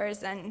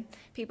helpers and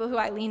people who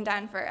I leaned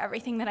on for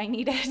everything that I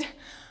needed.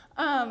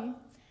 And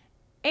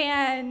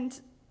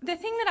the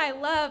thing that I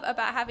love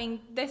about having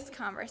this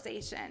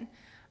conversation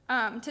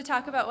to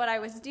talk about what I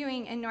was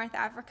doing in North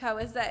Africa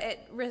was that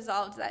it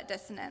resolved that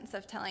dissonance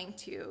of telling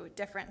two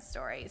different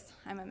stories.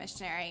 I'm a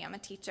missionary, I'm a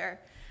teacher,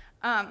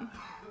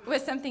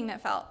 was something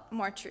that felt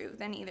more true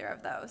than either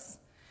of those.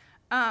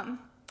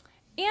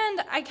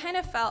 And I kind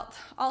of felt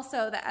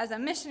also that as a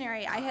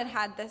missionary, I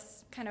had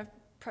this kind of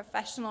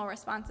professional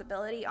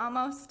responsibility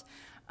almost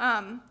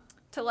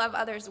to love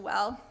others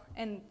well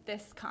in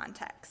this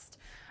context.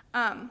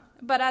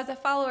 But as a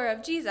follower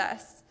of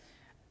Jesus,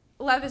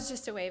 love is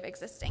just a way of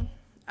existing.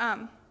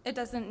 It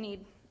doesn't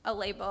need a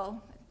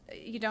label.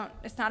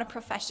 It's not a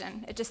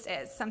profession. It just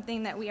is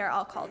something that we are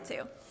all called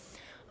to.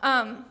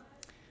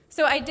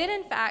 So I did,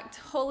 in fact,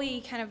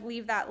 wholly kind of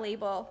leave that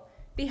label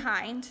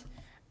behind.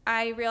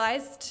 I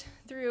realized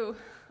through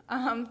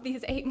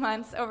these 8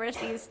 months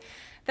overseas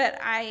that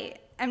I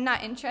am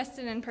not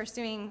interested in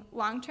pursuing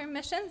long-term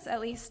missions, at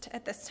least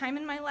at this time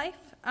in my life.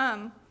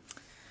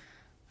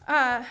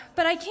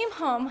 But I came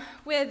home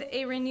with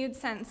a renewed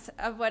sense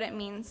of what it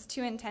means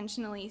to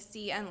intentionally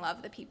see and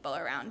love the people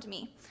around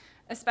me,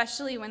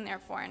 especially when they're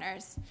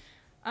foreigners.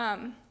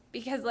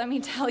 Because let me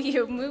tell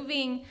you,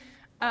 moving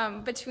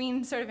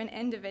between sort of an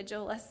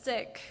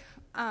individualistic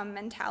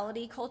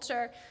mentality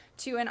culture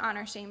to an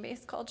honor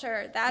shame-based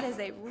culture, that is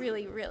a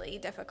really, really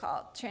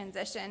difficult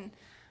transition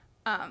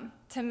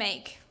to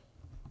make.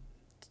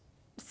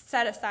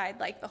 Set aside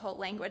like the whole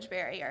language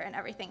barrier and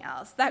everything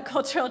else. That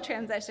cultural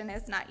transition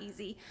is not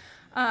easy.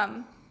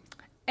 And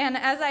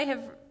as I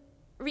have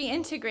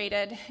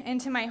reintegrated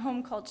into my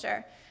home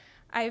culture,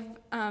 I've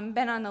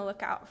been on the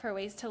lookout for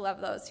ways to love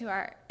those who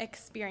are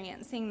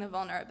experiencing the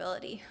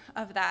vulnerability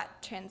of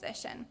that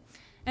transition.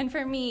 And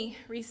for me,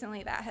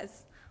 recently that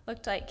has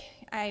looked like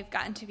I've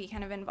gotten to be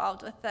kind of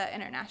involved with the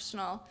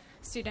international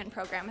student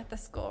program at the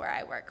school where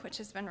I work, which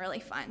has been really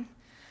fun.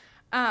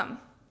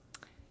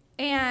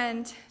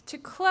 And to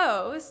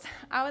close,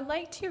 I would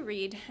like to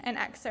read an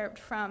excerpt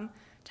from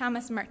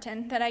Thomas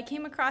Merton that I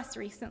came across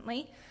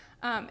recently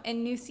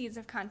in New Seeds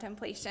of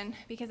Contemplation,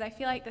 because I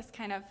feel like this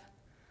kind of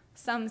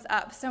sums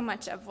up so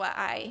much of what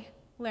I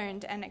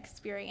learned and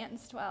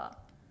experienced while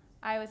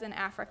I was in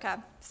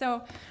Africa.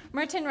 So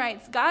Merton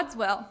writes, "God's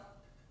will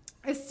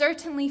is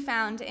certainly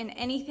found in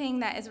anything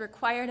that is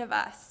required of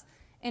us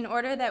in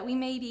order that we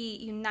may be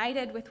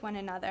united with one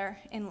another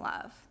in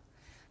love.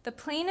 The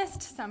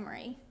plainest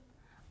summary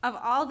of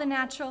all the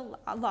natural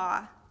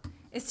law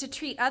is to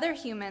treat other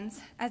humans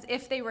as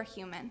if they were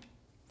human.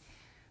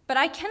 But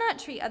I cannot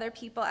treat other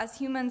people as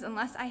humans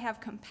unless I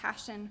have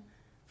compassion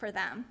for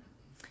them.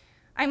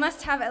 I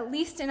must have at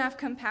least enough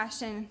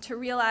compassion to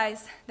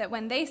realize that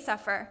when they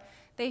suffer,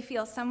 they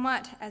feel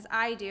somewhat as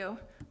I do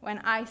when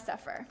I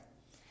suffer.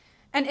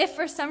 And if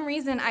for some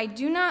reason I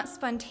do not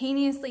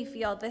spontaneously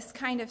feel this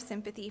kind of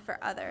sympathy for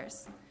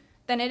others,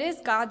 then it is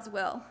God's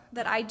will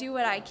that I do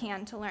what I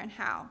can to learn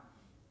how.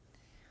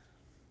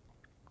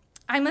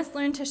 I must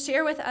learn to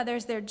share with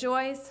others their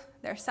joys,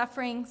 their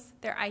sufferings,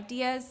 their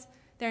ideas,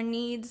 their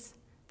needs,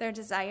 their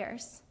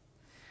desires.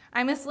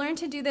 I must learn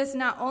to do this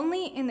not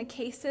only in the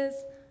cases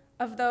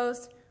of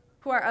those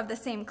who are of the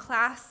same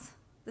class,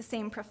 the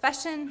same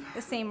profession,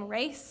 the same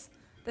race,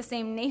 the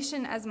same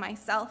nation as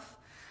myself,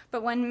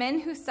 but when men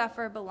who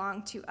suffer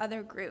belong to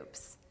other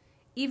groups,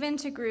 even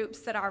to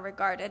groups that are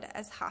regarded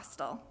as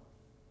hostile.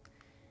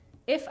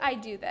 If I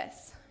do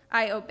this,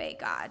 I obey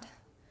God.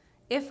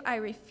 If I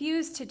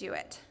refuse to do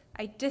it,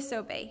 I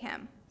disobey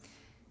him.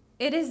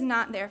 It is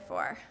not,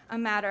 therefore, a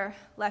matter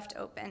left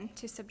open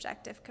to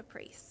subjective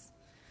caprice."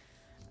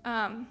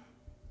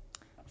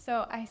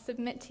 So I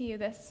submit to you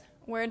this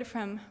word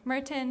from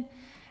Merton,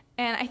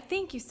 and I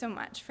thank you so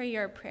much for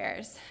your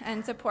prayers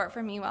and support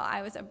for me while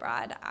I was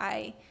abroad.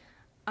 I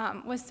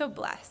was so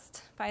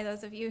blessed by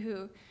those of you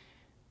who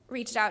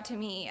reached out to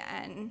me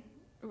and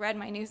read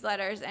my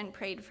newsletters and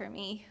prayed for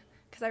me,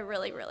 because I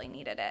really, really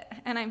needed it.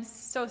 And I'm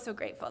so, so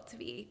grateful to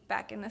be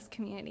back in this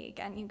community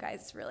again. You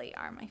guys really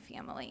are my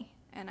family,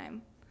 and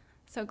I'm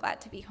so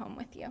glad to be home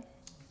with you.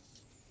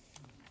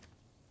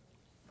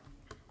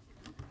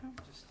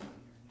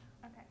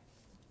 Okay.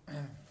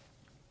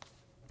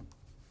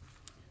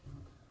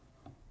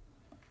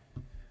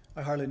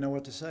 I hardly know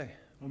what to say.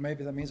 Well,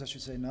 maybe that means I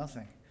should say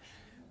nothing.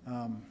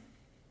 I'd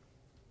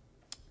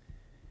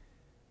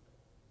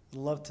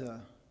love to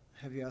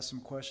have you ask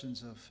some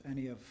questions of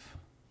any of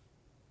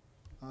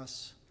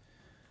us.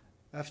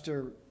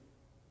 After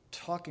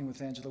talking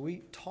with Angela, we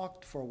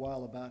talked for a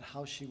while about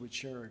how she would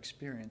share her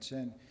experience.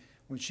 And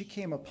when she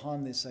came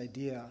upon this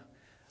idea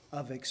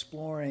of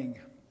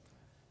exploring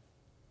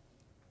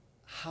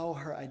how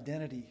her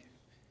identity,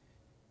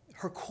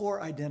 her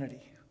core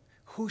identity,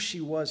 who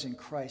she was in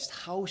Christ,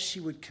 how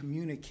she would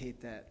communicate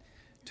that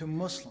to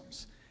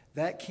Muslims,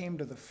 that came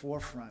to the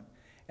forefront.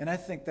 And I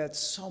think that's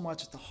so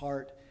much at the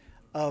heart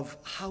of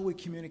how we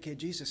communicate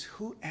Jesus.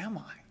 Who am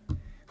I?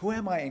 Who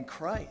am I in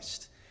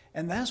Christ?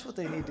 And that's what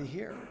they need to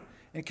hear.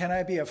 And can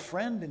I be a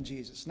friend in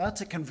Jesus? Not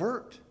to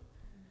convert,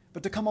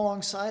 but to come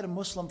alongside a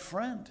Muslim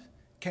friend.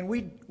 Can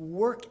we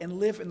work and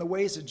live in the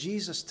ways of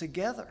Jesus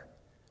together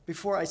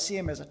before I see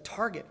him as a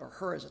target or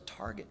her as a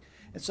target?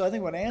 And so I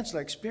think what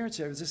Angela experienced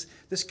here was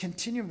this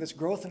continuum, this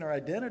growth in her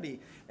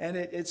identity, and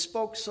it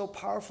spoke so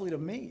powerfully to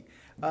me.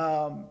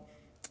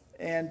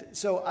 And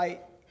so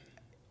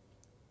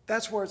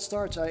that's where it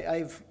starts.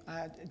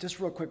 Just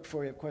real quick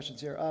before we have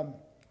questions here.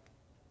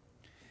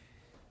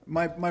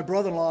 My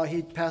brother-in-law,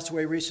 he passed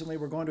away recently.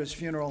 We're going to his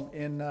funeral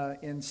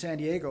in San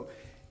Diego.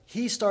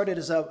 He started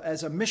as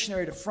a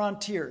missionary to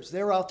Frontiers.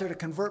 They were out there to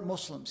convert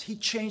Muslims. He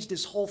changed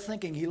his whole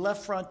thinking. He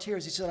left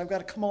Frontiers. He said, I've got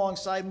to come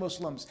alongside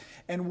Muslims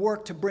and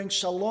work to bring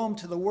shalom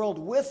to the world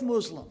with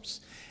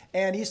Muslims.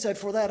 And he said,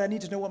 for that, I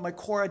need to know what my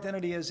core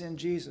identity is in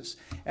Jesus.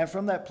 And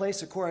from that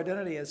place of core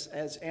identity, as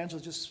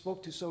Angela just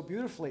spoke to so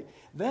beautifully,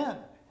 then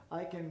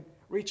I can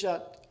reach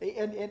out.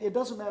 And it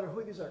doesn't matter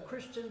who these are,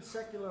 Christian,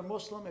 secular,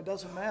 Muslim, it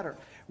doesn't matter.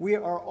 We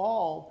are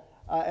all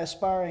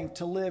aspiring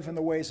to live in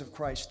the ways of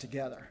Christ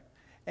together.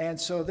 And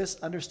so this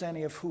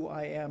understanding of who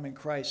I am in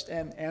Christ,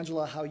 and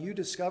Angela, how you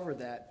discovered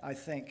that, I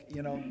think,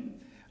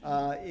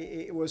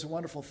 it was a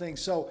wonderful thing.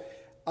 So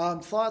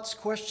thoughts,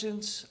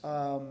 questions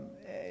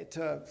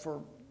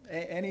for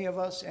any of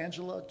us?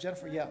 Angela,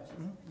 Jennifer? Yeah.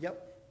 Mm-hmm.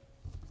 Yep.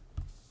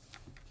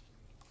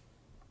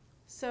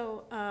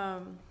 So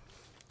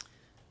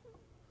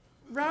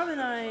Rob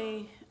and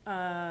I,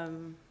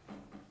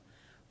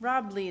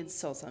 Rob leads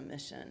Souls on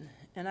Mission,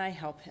 and I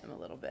help him a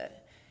little bit.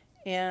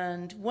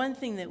 And one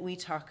thing that we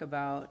talk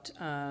about,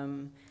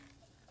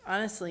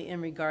 honestly, in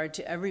regard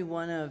to every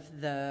one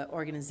of the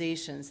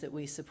organizations that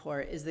we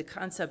support, is the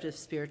concept of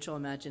spiritual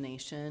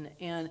imagination.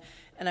 And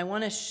I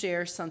want to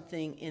share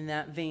something in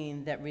that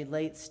vein that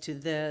relates to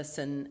this,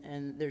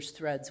 and there's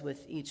threads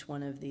with each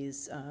one of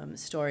these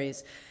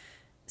stories.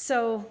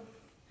 So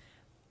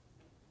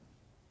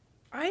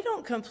I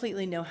don't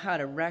completely know how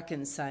to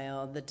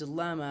reconcile the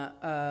dilemma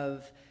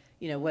of,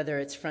 whether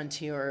it's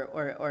Frontier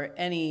or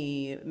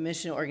any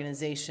mission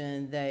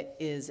organization that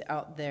is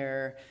out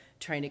there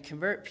trying to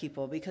convert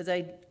people, because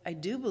I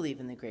do believe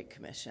in the Great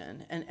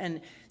Commission.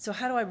 And so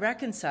how do I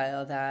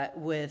reconcile that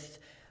with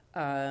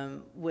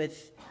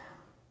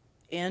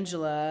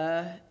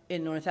Angela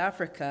in North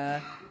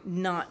Africa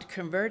not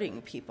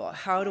converting people?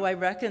 How do I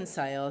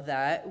reconcile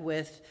that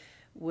with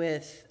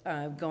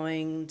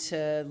going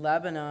to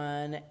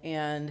Lebanon,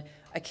 and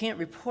I can't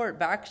report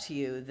back to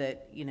you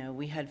that,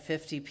 we had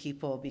 50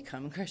 people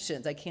become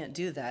Christians. I can't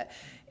do that.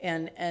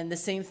 And the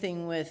same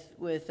thing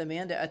with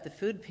Amanda at the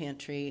food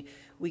pantry.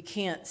 We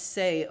can't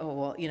say, oh,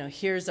 well,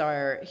 here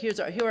are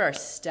our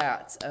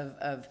stats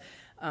of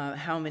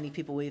how many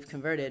people we've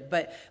converted.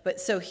 But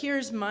so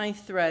here's my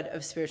thread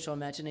of spiritual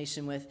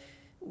imagination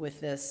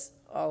with this,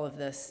 all of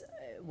this,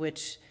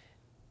 which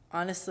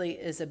honestly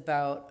is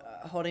about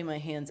holding my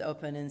hands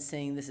open and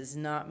saying, this is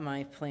not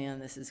my plan,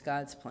 this is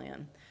God's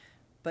plan.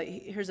 But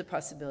here's a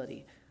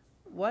possibility.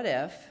 What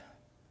if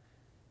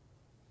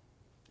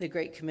the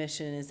Great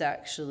Commission is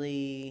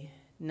actually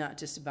not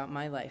just about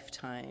my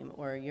lifetime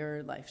or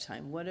your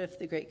lifetime? What if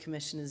the Great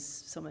Commission is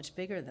so much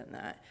bigger than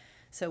that?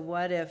 So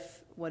what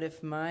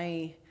if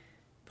my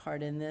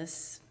part in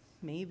this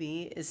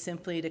maybe is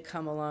simply to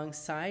come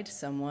alongside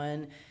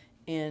someone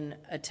in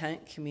a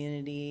tent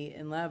community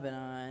in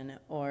Lebanon,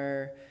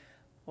 or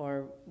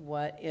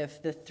what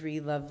if the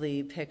 3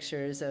 lovely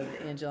pictures of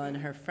Angela and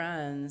her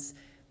friends,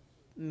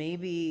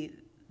 maybe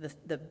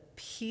the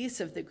piece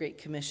of the Great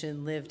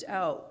Commission lived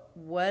out?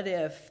 What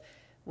if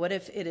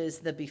it is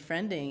the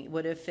befriending?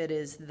 What if it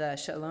is the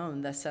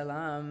shalom, the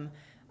salam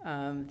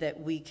that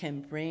we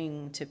can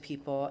bring to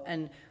people?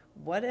 And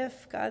what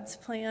if God's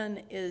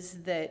plan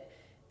is that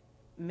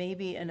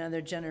maybe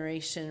another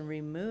generation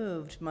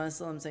removed,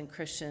 Muslims and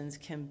Christians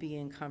can be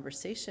in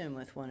conversation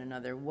with one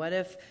another? What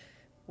if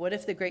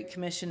the Great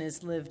Commission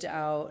is lived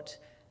out,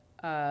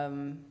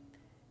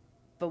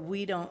 but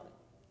we don't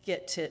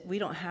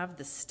have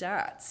the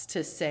stats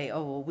to say,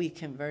 oh, well, we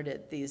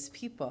converted these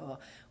people?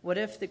 What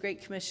if the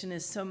Great Commission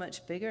is so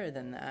much bigger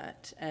than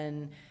that?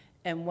 And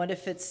what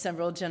if it's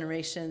several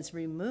generations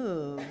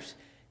removed,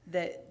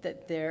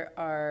 that there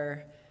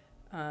are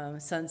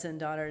sons and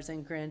daughters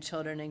and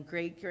grandchildren and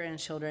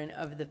great-grandchildren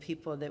of the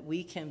people that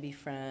we can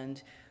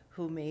befriend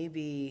who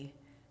maybe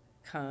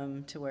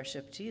come to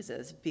worship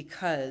Jesus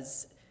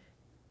because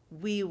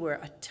we were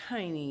a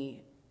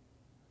tiny,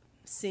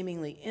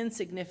 seemingly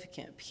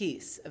insignificant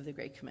piece of the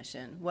Great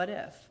Commission? What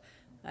if?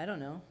 I don't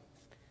know.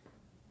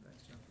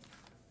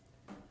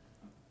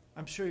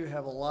 I'm sure you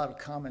have a lot of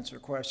comments or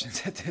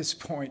questions at this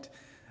point.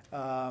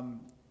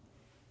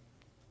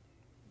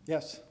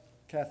 Yes,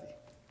 Kathy.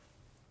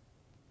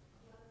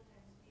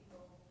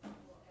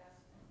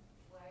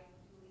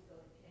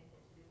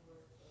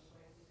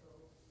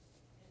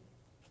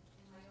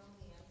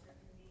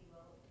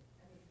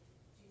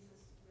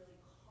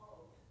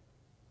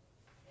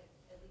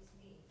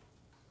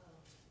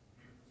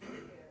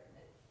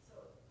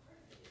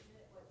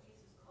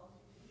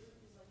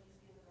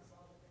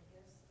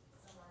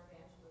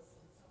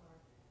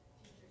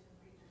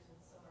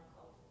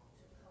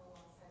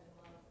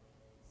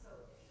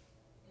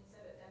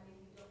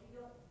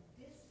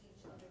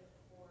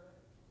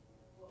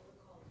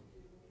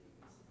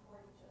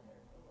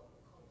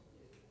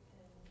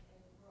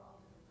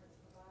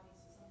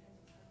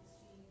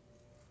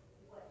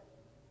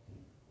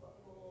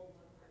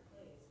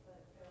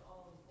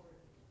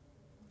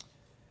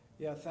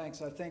 Yeah,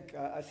 thanks. I think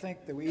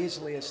that we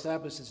easily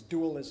establish this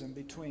dualism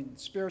between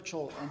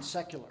spiritual and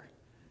secular.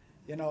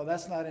 You know,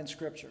 that's not in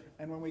Scripture.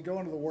 And when we go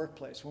into the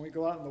workplace, when we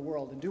go out in the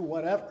world and do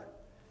whatever,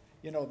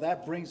 you know,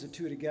 that brings the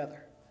two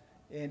together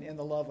in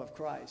the love of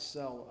Christ.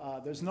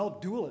 So there's no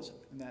dualism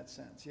in that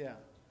sense, yeah.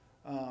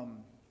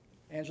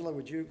 Angela,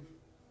 would you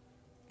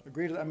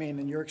agree to that? I mean,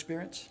 in your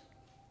experience?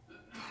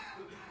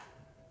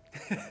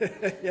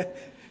 Yeah,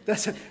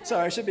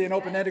 sorry, it should be an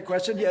open-ended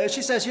question. Yeah,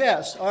 she says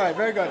yes. All right,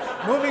 very good.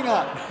 Moving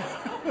on.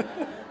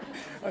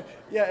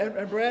 Yeah,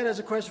 and Brad has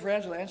a question for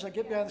Angela. Angela,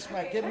 get behind this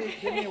mic. Get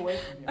me away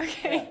from you.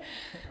 Okay. Yeah.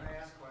 Can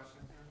I ask a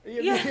question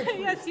here? Yeah,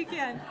 yes, you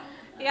can.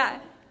 Yeah.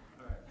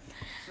 All right.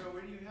 So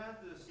when you had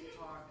this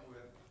talk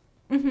with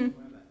women,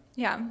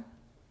 Yeah.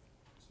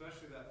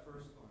 especially that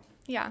first one,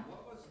 Yeah.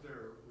 what was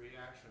their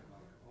reaction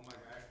like? Oh my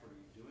gosh, what are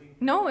you doing?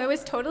 No, it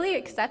was totally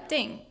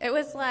accepting. It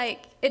was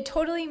like, it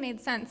totally made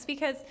sense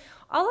because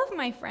all of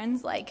my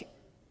friends, like,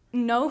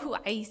 know who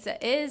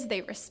Isa is.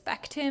 They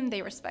respect him.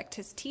 They respect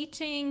his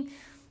teaching.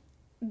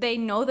 They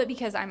know that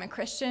because I'm a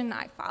Christian,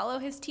 I follow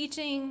his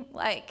teaching.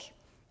 Like,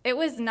 it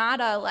was not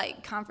a,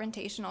 like,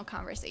 confrontational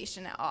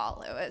conversation at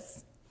all. It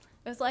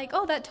was like,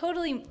 oh,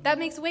 that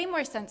makes way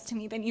more sense to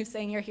me than you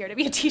saying you're here to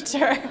be a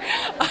teacher.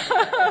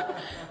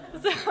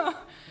 So,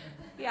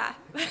 yeah.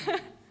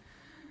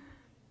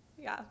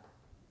 Yeah.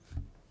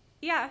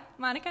 Yeah,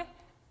 Monica?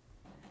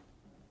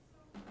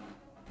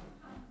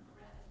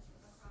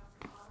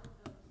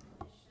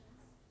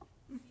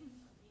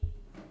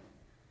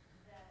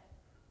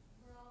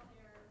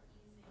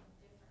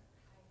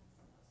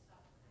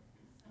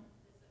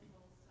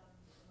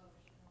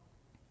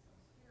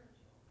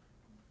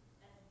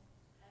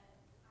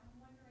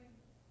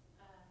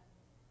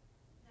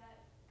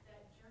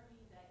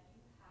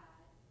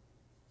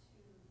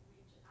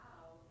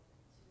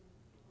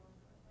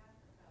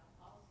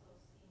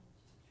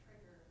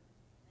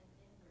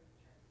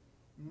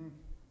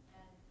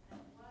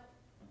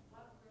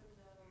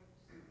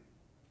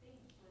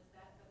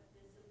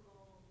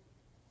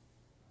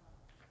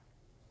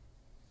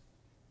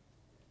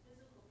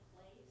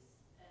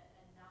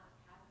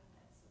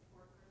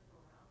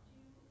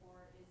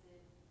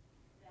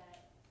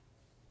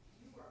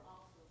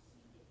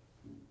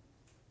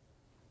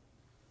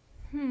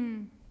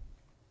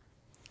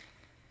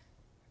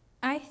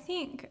 I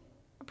think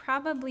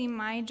probably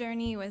my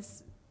journey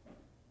was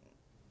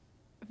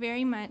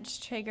very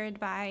much triggered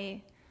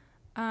by,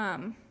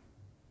 well,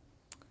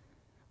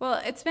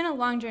 it's been a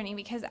long journey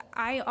because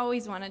I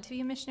always wanted to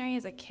be a missionary.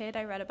 As a kid,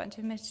 I read a bunch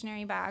of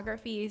missionary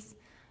biographies.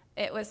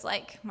 It was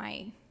like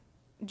my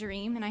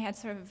dream, and I had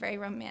sort of a very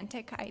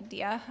romantic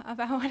idea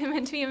about what it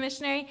meant to be a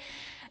missionary.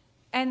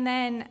 And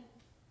then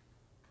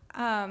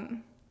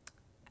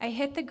I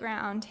hit the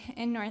ground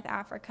in North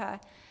Africa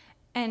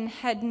and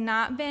had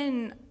not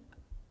been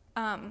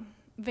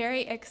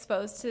very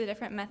exposed to the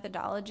different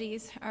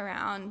methodologies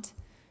around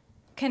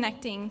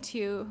connecting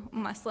to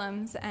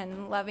Muslims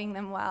and loving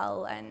them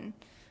well and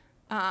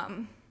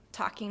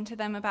talking to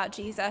them about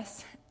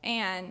Jesus.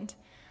 And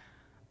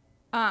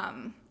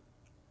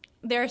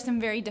there are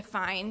some very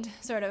defined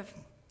sort of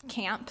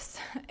camps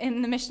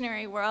in the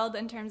missionary world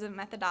in terms of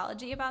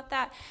methodology about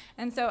that.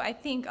 And so I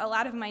think a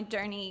lot of my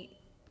journey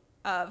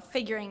of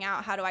figuring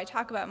out how do I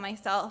talk about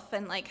myself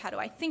and like how do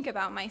I think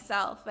about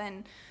myself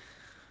and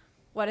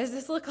what does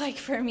this look like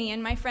for me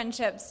and my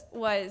friendships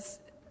was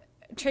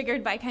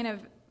triggered by kind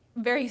of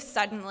very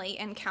suddenly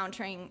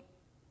encountering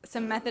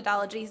some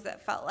methodologies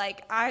that felt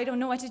like I don't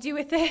know what to do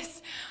with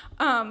this,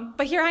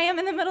 but here I am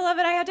in the middle of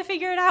it. I had to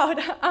figure it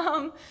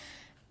out.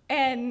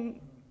 And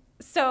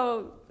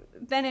so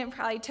then it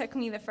probably took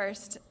me the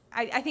first,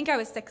 I think I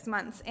was 6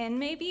 months in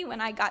maybe when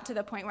I got to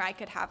the point where I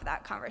could have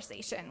that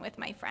conversation with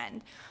my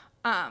friend.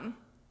 And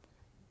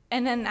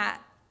then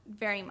that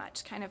very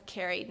much kind of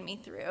carried me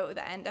through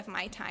the end of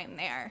my time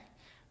there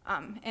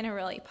in a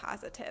really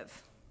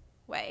positive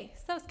way.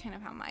 So that's kind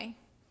of how my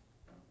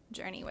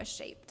journey was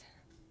shaped.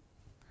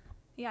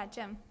 Yeah,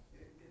 Jim.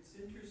 It's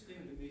interesting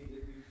to me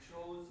that you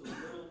chose a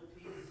little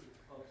piece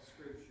of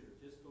Scripture,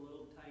 just a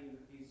little tiny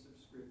piece of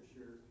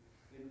Scripture,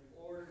 in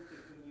order to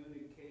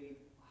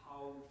communicate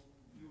how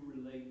you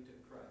relate to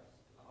Christ,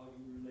 how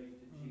you relate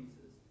to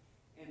Jesus.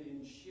 And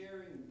in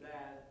sharing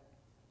that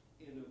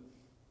in a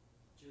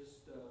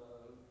just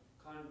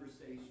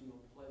conversational,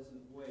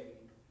 pleasant way,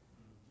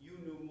 you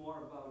knew more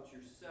about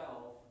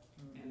yourself,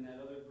 and that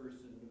other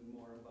person knew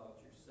more about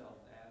yourself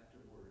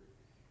afterward.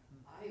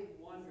 I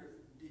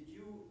wonder, did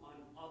you on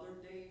other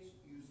days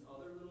use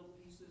other little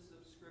pieces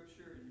of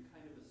Scripture in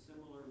kind of a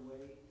similar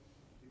way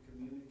to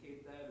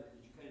communicate that, or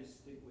did you kind of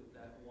stick with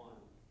that one?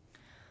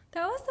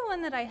 That was the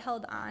one that I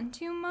held on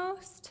to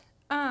most.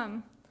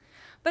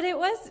 But it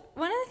was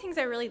one of the things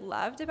I really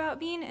loved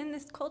about being in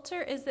this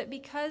culture is that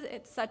because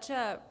it's such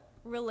a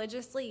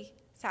religiously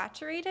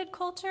saturated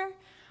culture,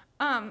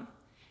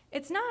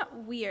 it's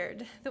not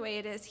weird the way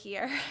it is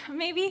here,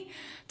 maybe,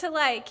 to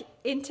like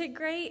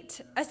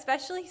integrate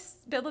especially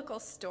biblical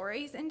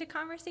stories into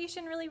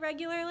conversation really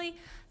regularly.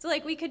 So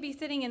like we could be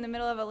sitting in the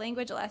middle of a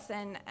language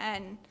lesson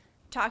and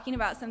talking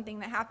about something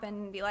that happened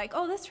and be like,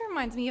 oh, this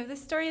reminds me of the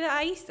story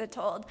that Aisa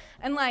told,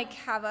 and like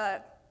have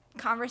a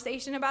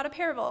conversation about a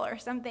parable or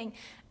something,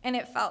 and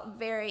it felt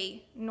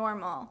very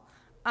normal.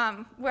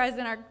 Whereas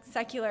in our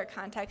secular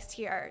context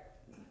here,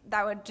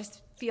 that would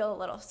just feel a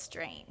little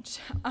strange.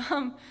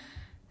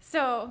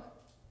 So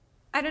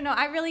I don't know,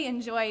 I really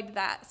enjoyed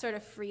that sort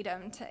of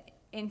freedom to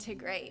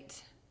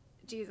integrate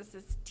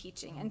Jesus'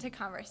 teaching into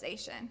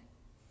conversation.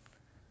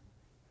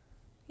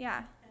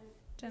 Yeah, And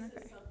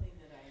Jennifer. This is something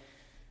that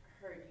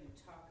I've heard you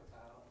talk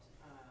about,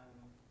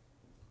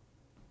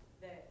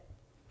 that,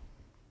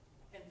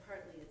 and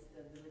partly it's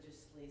the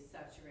religiously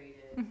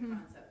saturated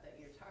concept that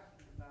you're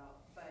talking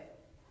about,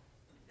 but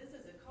this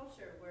is a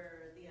culture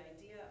where the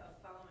idea of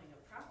following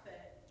a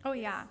prophet Oh,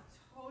 yeah. is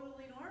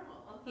totally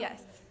normal.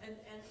 Yes. And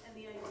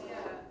the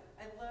idea,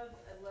 I love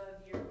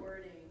your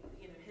wording,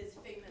 his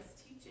famous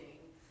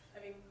teaching. I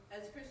mean,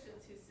 as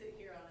Christians who sit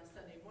here on a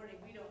Sunday morning,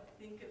 we don't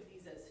think of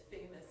these as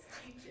famous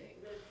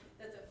teaching.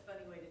 That's a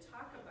funny way to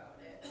talk about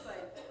it,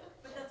 but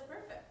that's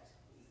perfect.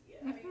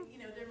 I mean,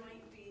 there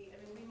might be,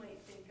 we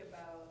might think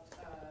about,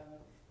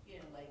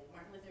 like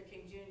Martin Luther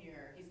King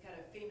Jr., he's got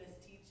a famous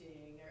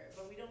teaching,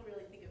 but we don't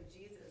really think of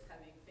Jesus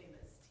having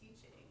famous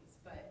teachings.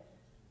 But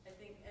I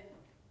think, and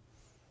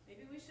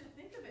maybe we should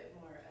think of it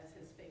more as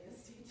his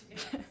famous teaching.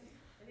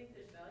 I think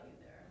there's value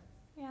there.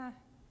 Yeah.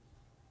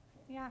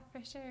 Yeah,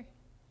 for sure.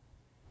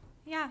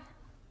 Yeah.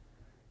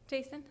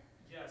 Jason?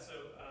 Yeah, so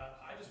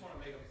I just want to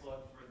make a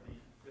plug for the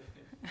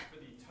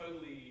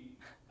totally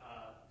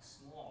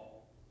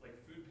small, like,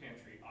 food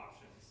pantry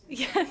options.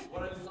 Yes.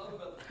 What I love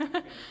about the food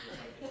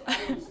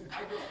pantry is, like,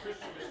 I go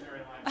Christian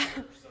missionary line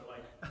church, so,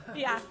 like,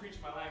 Yeah. I'm just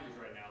preaching my language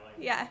right now. Like,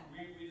 Yeah.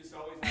 we just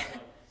always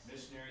have, like,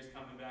 missionaries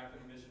coming back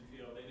from the mission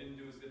field. They didn't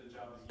do as good a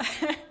job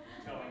as you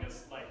telling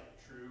us, like,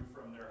 true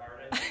from their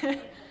heart, I think.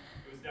 Like,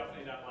 it was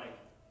definitely that, like,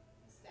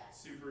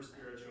 super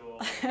spiritual,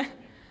 and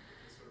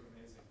it's sort of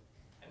amazing.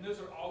 And those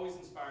are always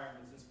inspiring.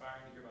 It's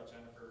inspiring to hear about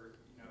Jennifer,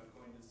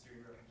 going to the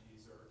Syrian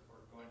refugees or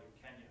going to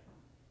Kenya.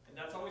 And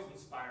that's always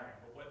inspiring.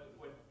 But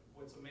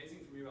what's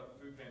amazing for me about the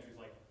food pantry is,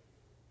 like,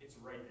 it's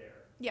right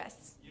there.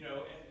 Yes.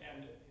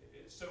 And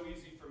it's so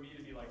easy for me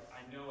to be like,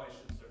 I know I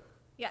should serve.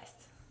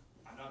 Yes.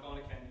 I'm not going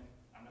to Kenya.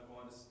 I'm not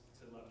going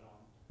to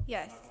Lebanon.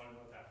 Yes. I'm not going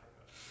to North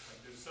Africa. Like,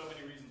 there's so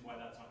many reasons why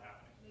that's not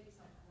happening.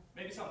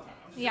 Maybe sometime.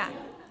 I'm just Yeah.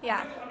 saying,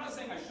 Yeah. I'm not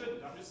saying I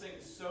shouldn't. I'm just saying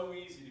it's so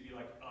easy to be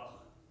like,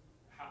 ugh,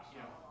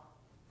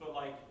 But,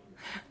 like,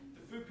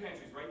 the food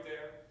pantry's right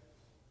there.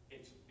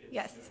 It's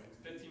Yes. it's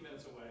 15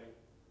 minutes away.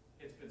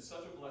 It's been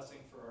such a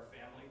blessing for our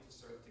family to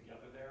serve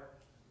together there.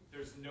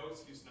 There's no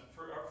excuse not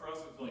for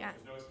us. It's like, Yeah.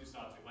 there's no excuse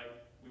not to. Like,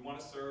 we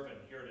want to serve,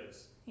 and here it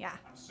is. Yeah.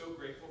 I'm so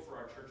grateful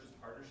for our church's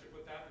partnership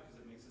with that because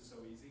it makes it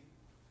so easy.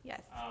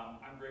 Yes.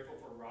 I'm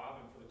grateful for Rob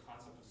and for the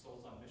concept of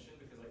Souls on Mission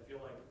because I feel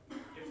like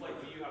if, like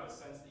me, you have a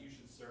sense that you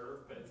should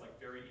serve, but it's, like,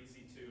 very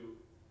easy to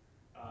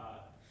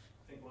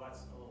think, well,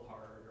 that's a little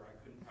hard, or I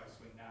couldn't probably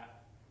swing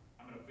that.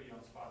 I'm going to put you on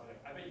the spot. Be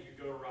like, I bet you could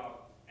go to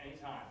Rob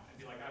anytime and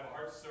be like, I have a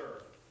heart to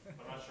serve, but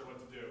I'm not sure what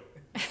to do.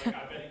 Like,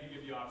 I bet he could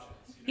give you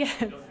options.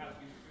 Yes. It doesn't have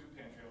to be the food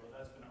pantry, although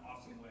that's been an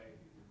awesome way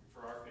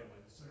for our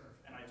family to serve.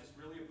 And I just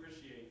really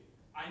appreciate,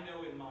 I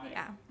know in my,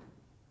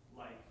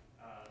 like,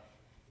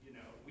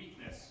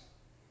 weakness,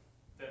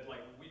 that, like,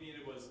 we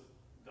needed was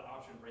the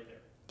option right there.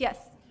 Yes.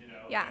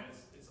 Yeah. And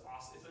it's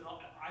awesome.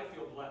 I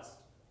feel blessed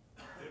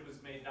that it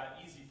was made that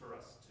easy for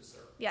us to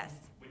serve. Yes.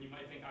 When you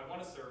might think, I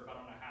want to serve, but I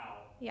don't know how.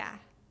 Yeah.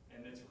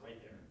 And it's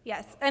right there.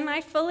 Yes. And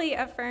I fully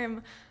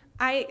affirm,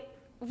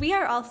 we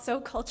are all so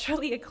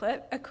culturally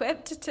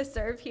equipped to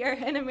serve here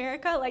in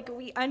America. Like,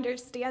 we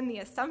understand the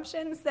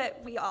assumptions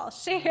that we all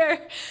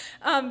share.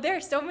 There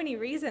are so many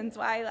reasons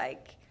why,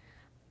 like,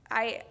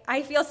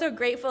 I feel so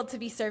grateful to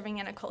be serving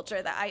in a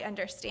culture that I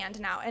understand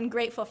now, and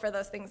grateful for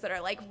those things that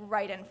are, like,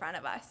 right in front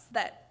of us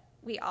that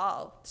we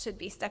all should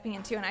be stepping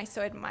into, and I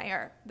so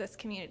admire this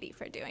community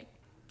for doing.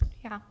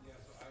 Yeah. Yeah,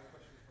 so I have a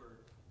question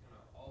for kind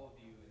of all of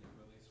you, and it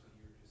relates to what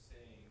you were just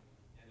saying,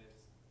 and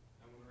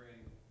I'm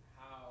wondering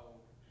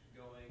how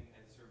going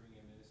and serving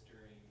and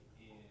ministering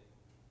in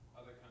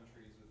other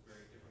countries with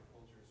very different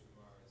cultures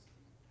from ours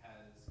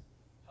has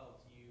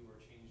helped you or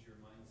changed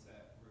your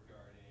mindset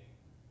regarding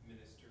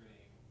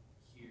ministering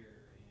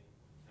here in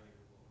kind of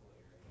your local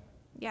area.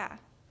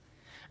 Yeah.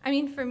 I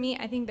mean, for me,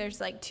 I think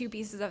there's, like, two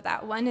pieces of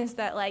that. One is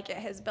that, like, it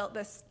has built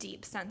this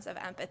deep sense of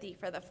empathy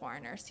for the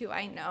foreigners who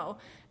I know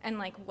and,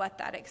 like, what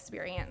that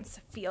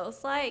experience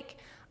feels like,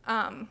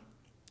 and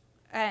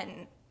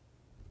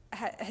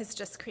has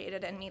just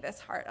created in me this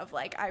heart of,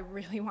 like, I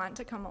really want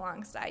to come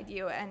alongside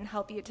you and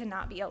help you to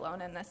not be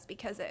alone in this,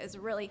 because it is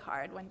really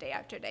hard when day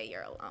after day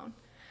you're alone.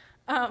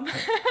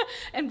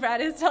 And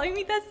Brad is telling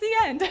me that's the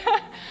end.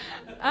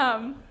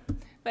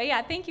 But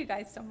yeah, thank you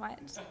guys so much.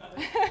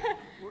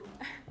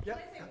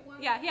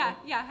 Yeah.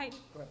 Yeah. Hi.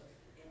 Go ahead.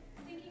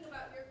 Thinking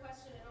about your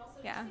question, and also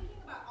Yeah. just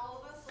thinking about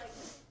all of us, like,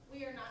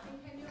 we are not in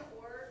Kenya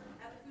or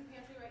at the food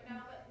pantry right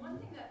now, but one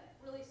thing that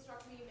really struck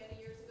me many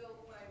years ago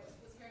when I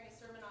was hearing a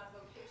sermon on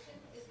vocation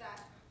is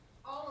that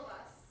all of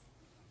us,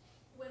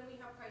 when we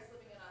have Christ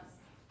living in us,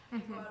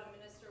 and go out and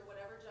minister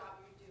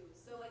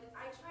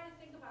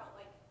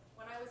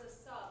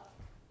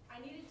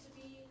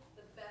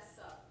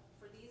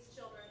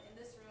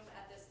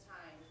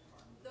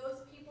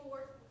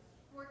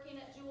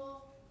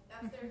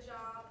That's their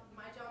job.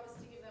 My job is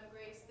to give them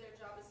grace. Their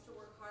job is to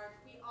work hard.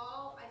 We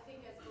all, I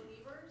think, as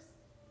believers,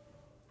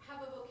 have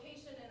a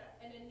vocation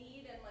and a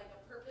need and like a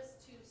purpose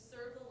to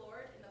serve the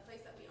Lord in the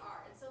place that we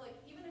are. And so like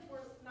even if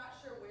we're not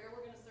sure where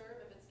we're going to serve,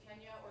 if it's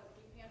Kenya or the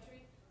food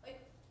pantry,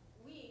 like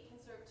we can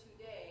serve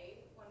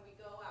today when we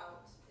go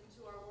out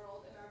into our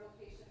world and our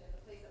vocation in the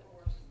place that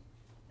we're working.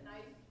 And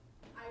I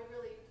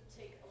really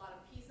take a lot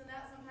of peace in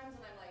that sometimes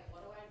when I'm like,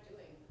 what am I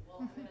doing?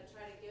 Well, I'm going to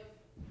try to give,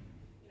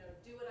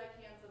 do what I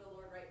can for the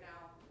Lord right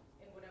now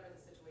in whatever the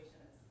situation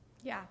is.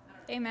 Yeah.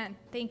 Amen.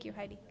 Thank you,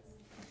 Heidi.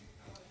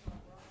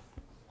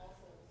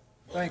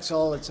 Thanks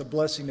all. It's a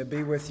blessing to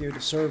be with you,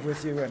 to serve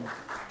with you. And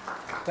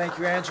thank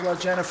you, Angela,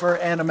 Jennifer,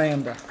 and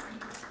Amanda.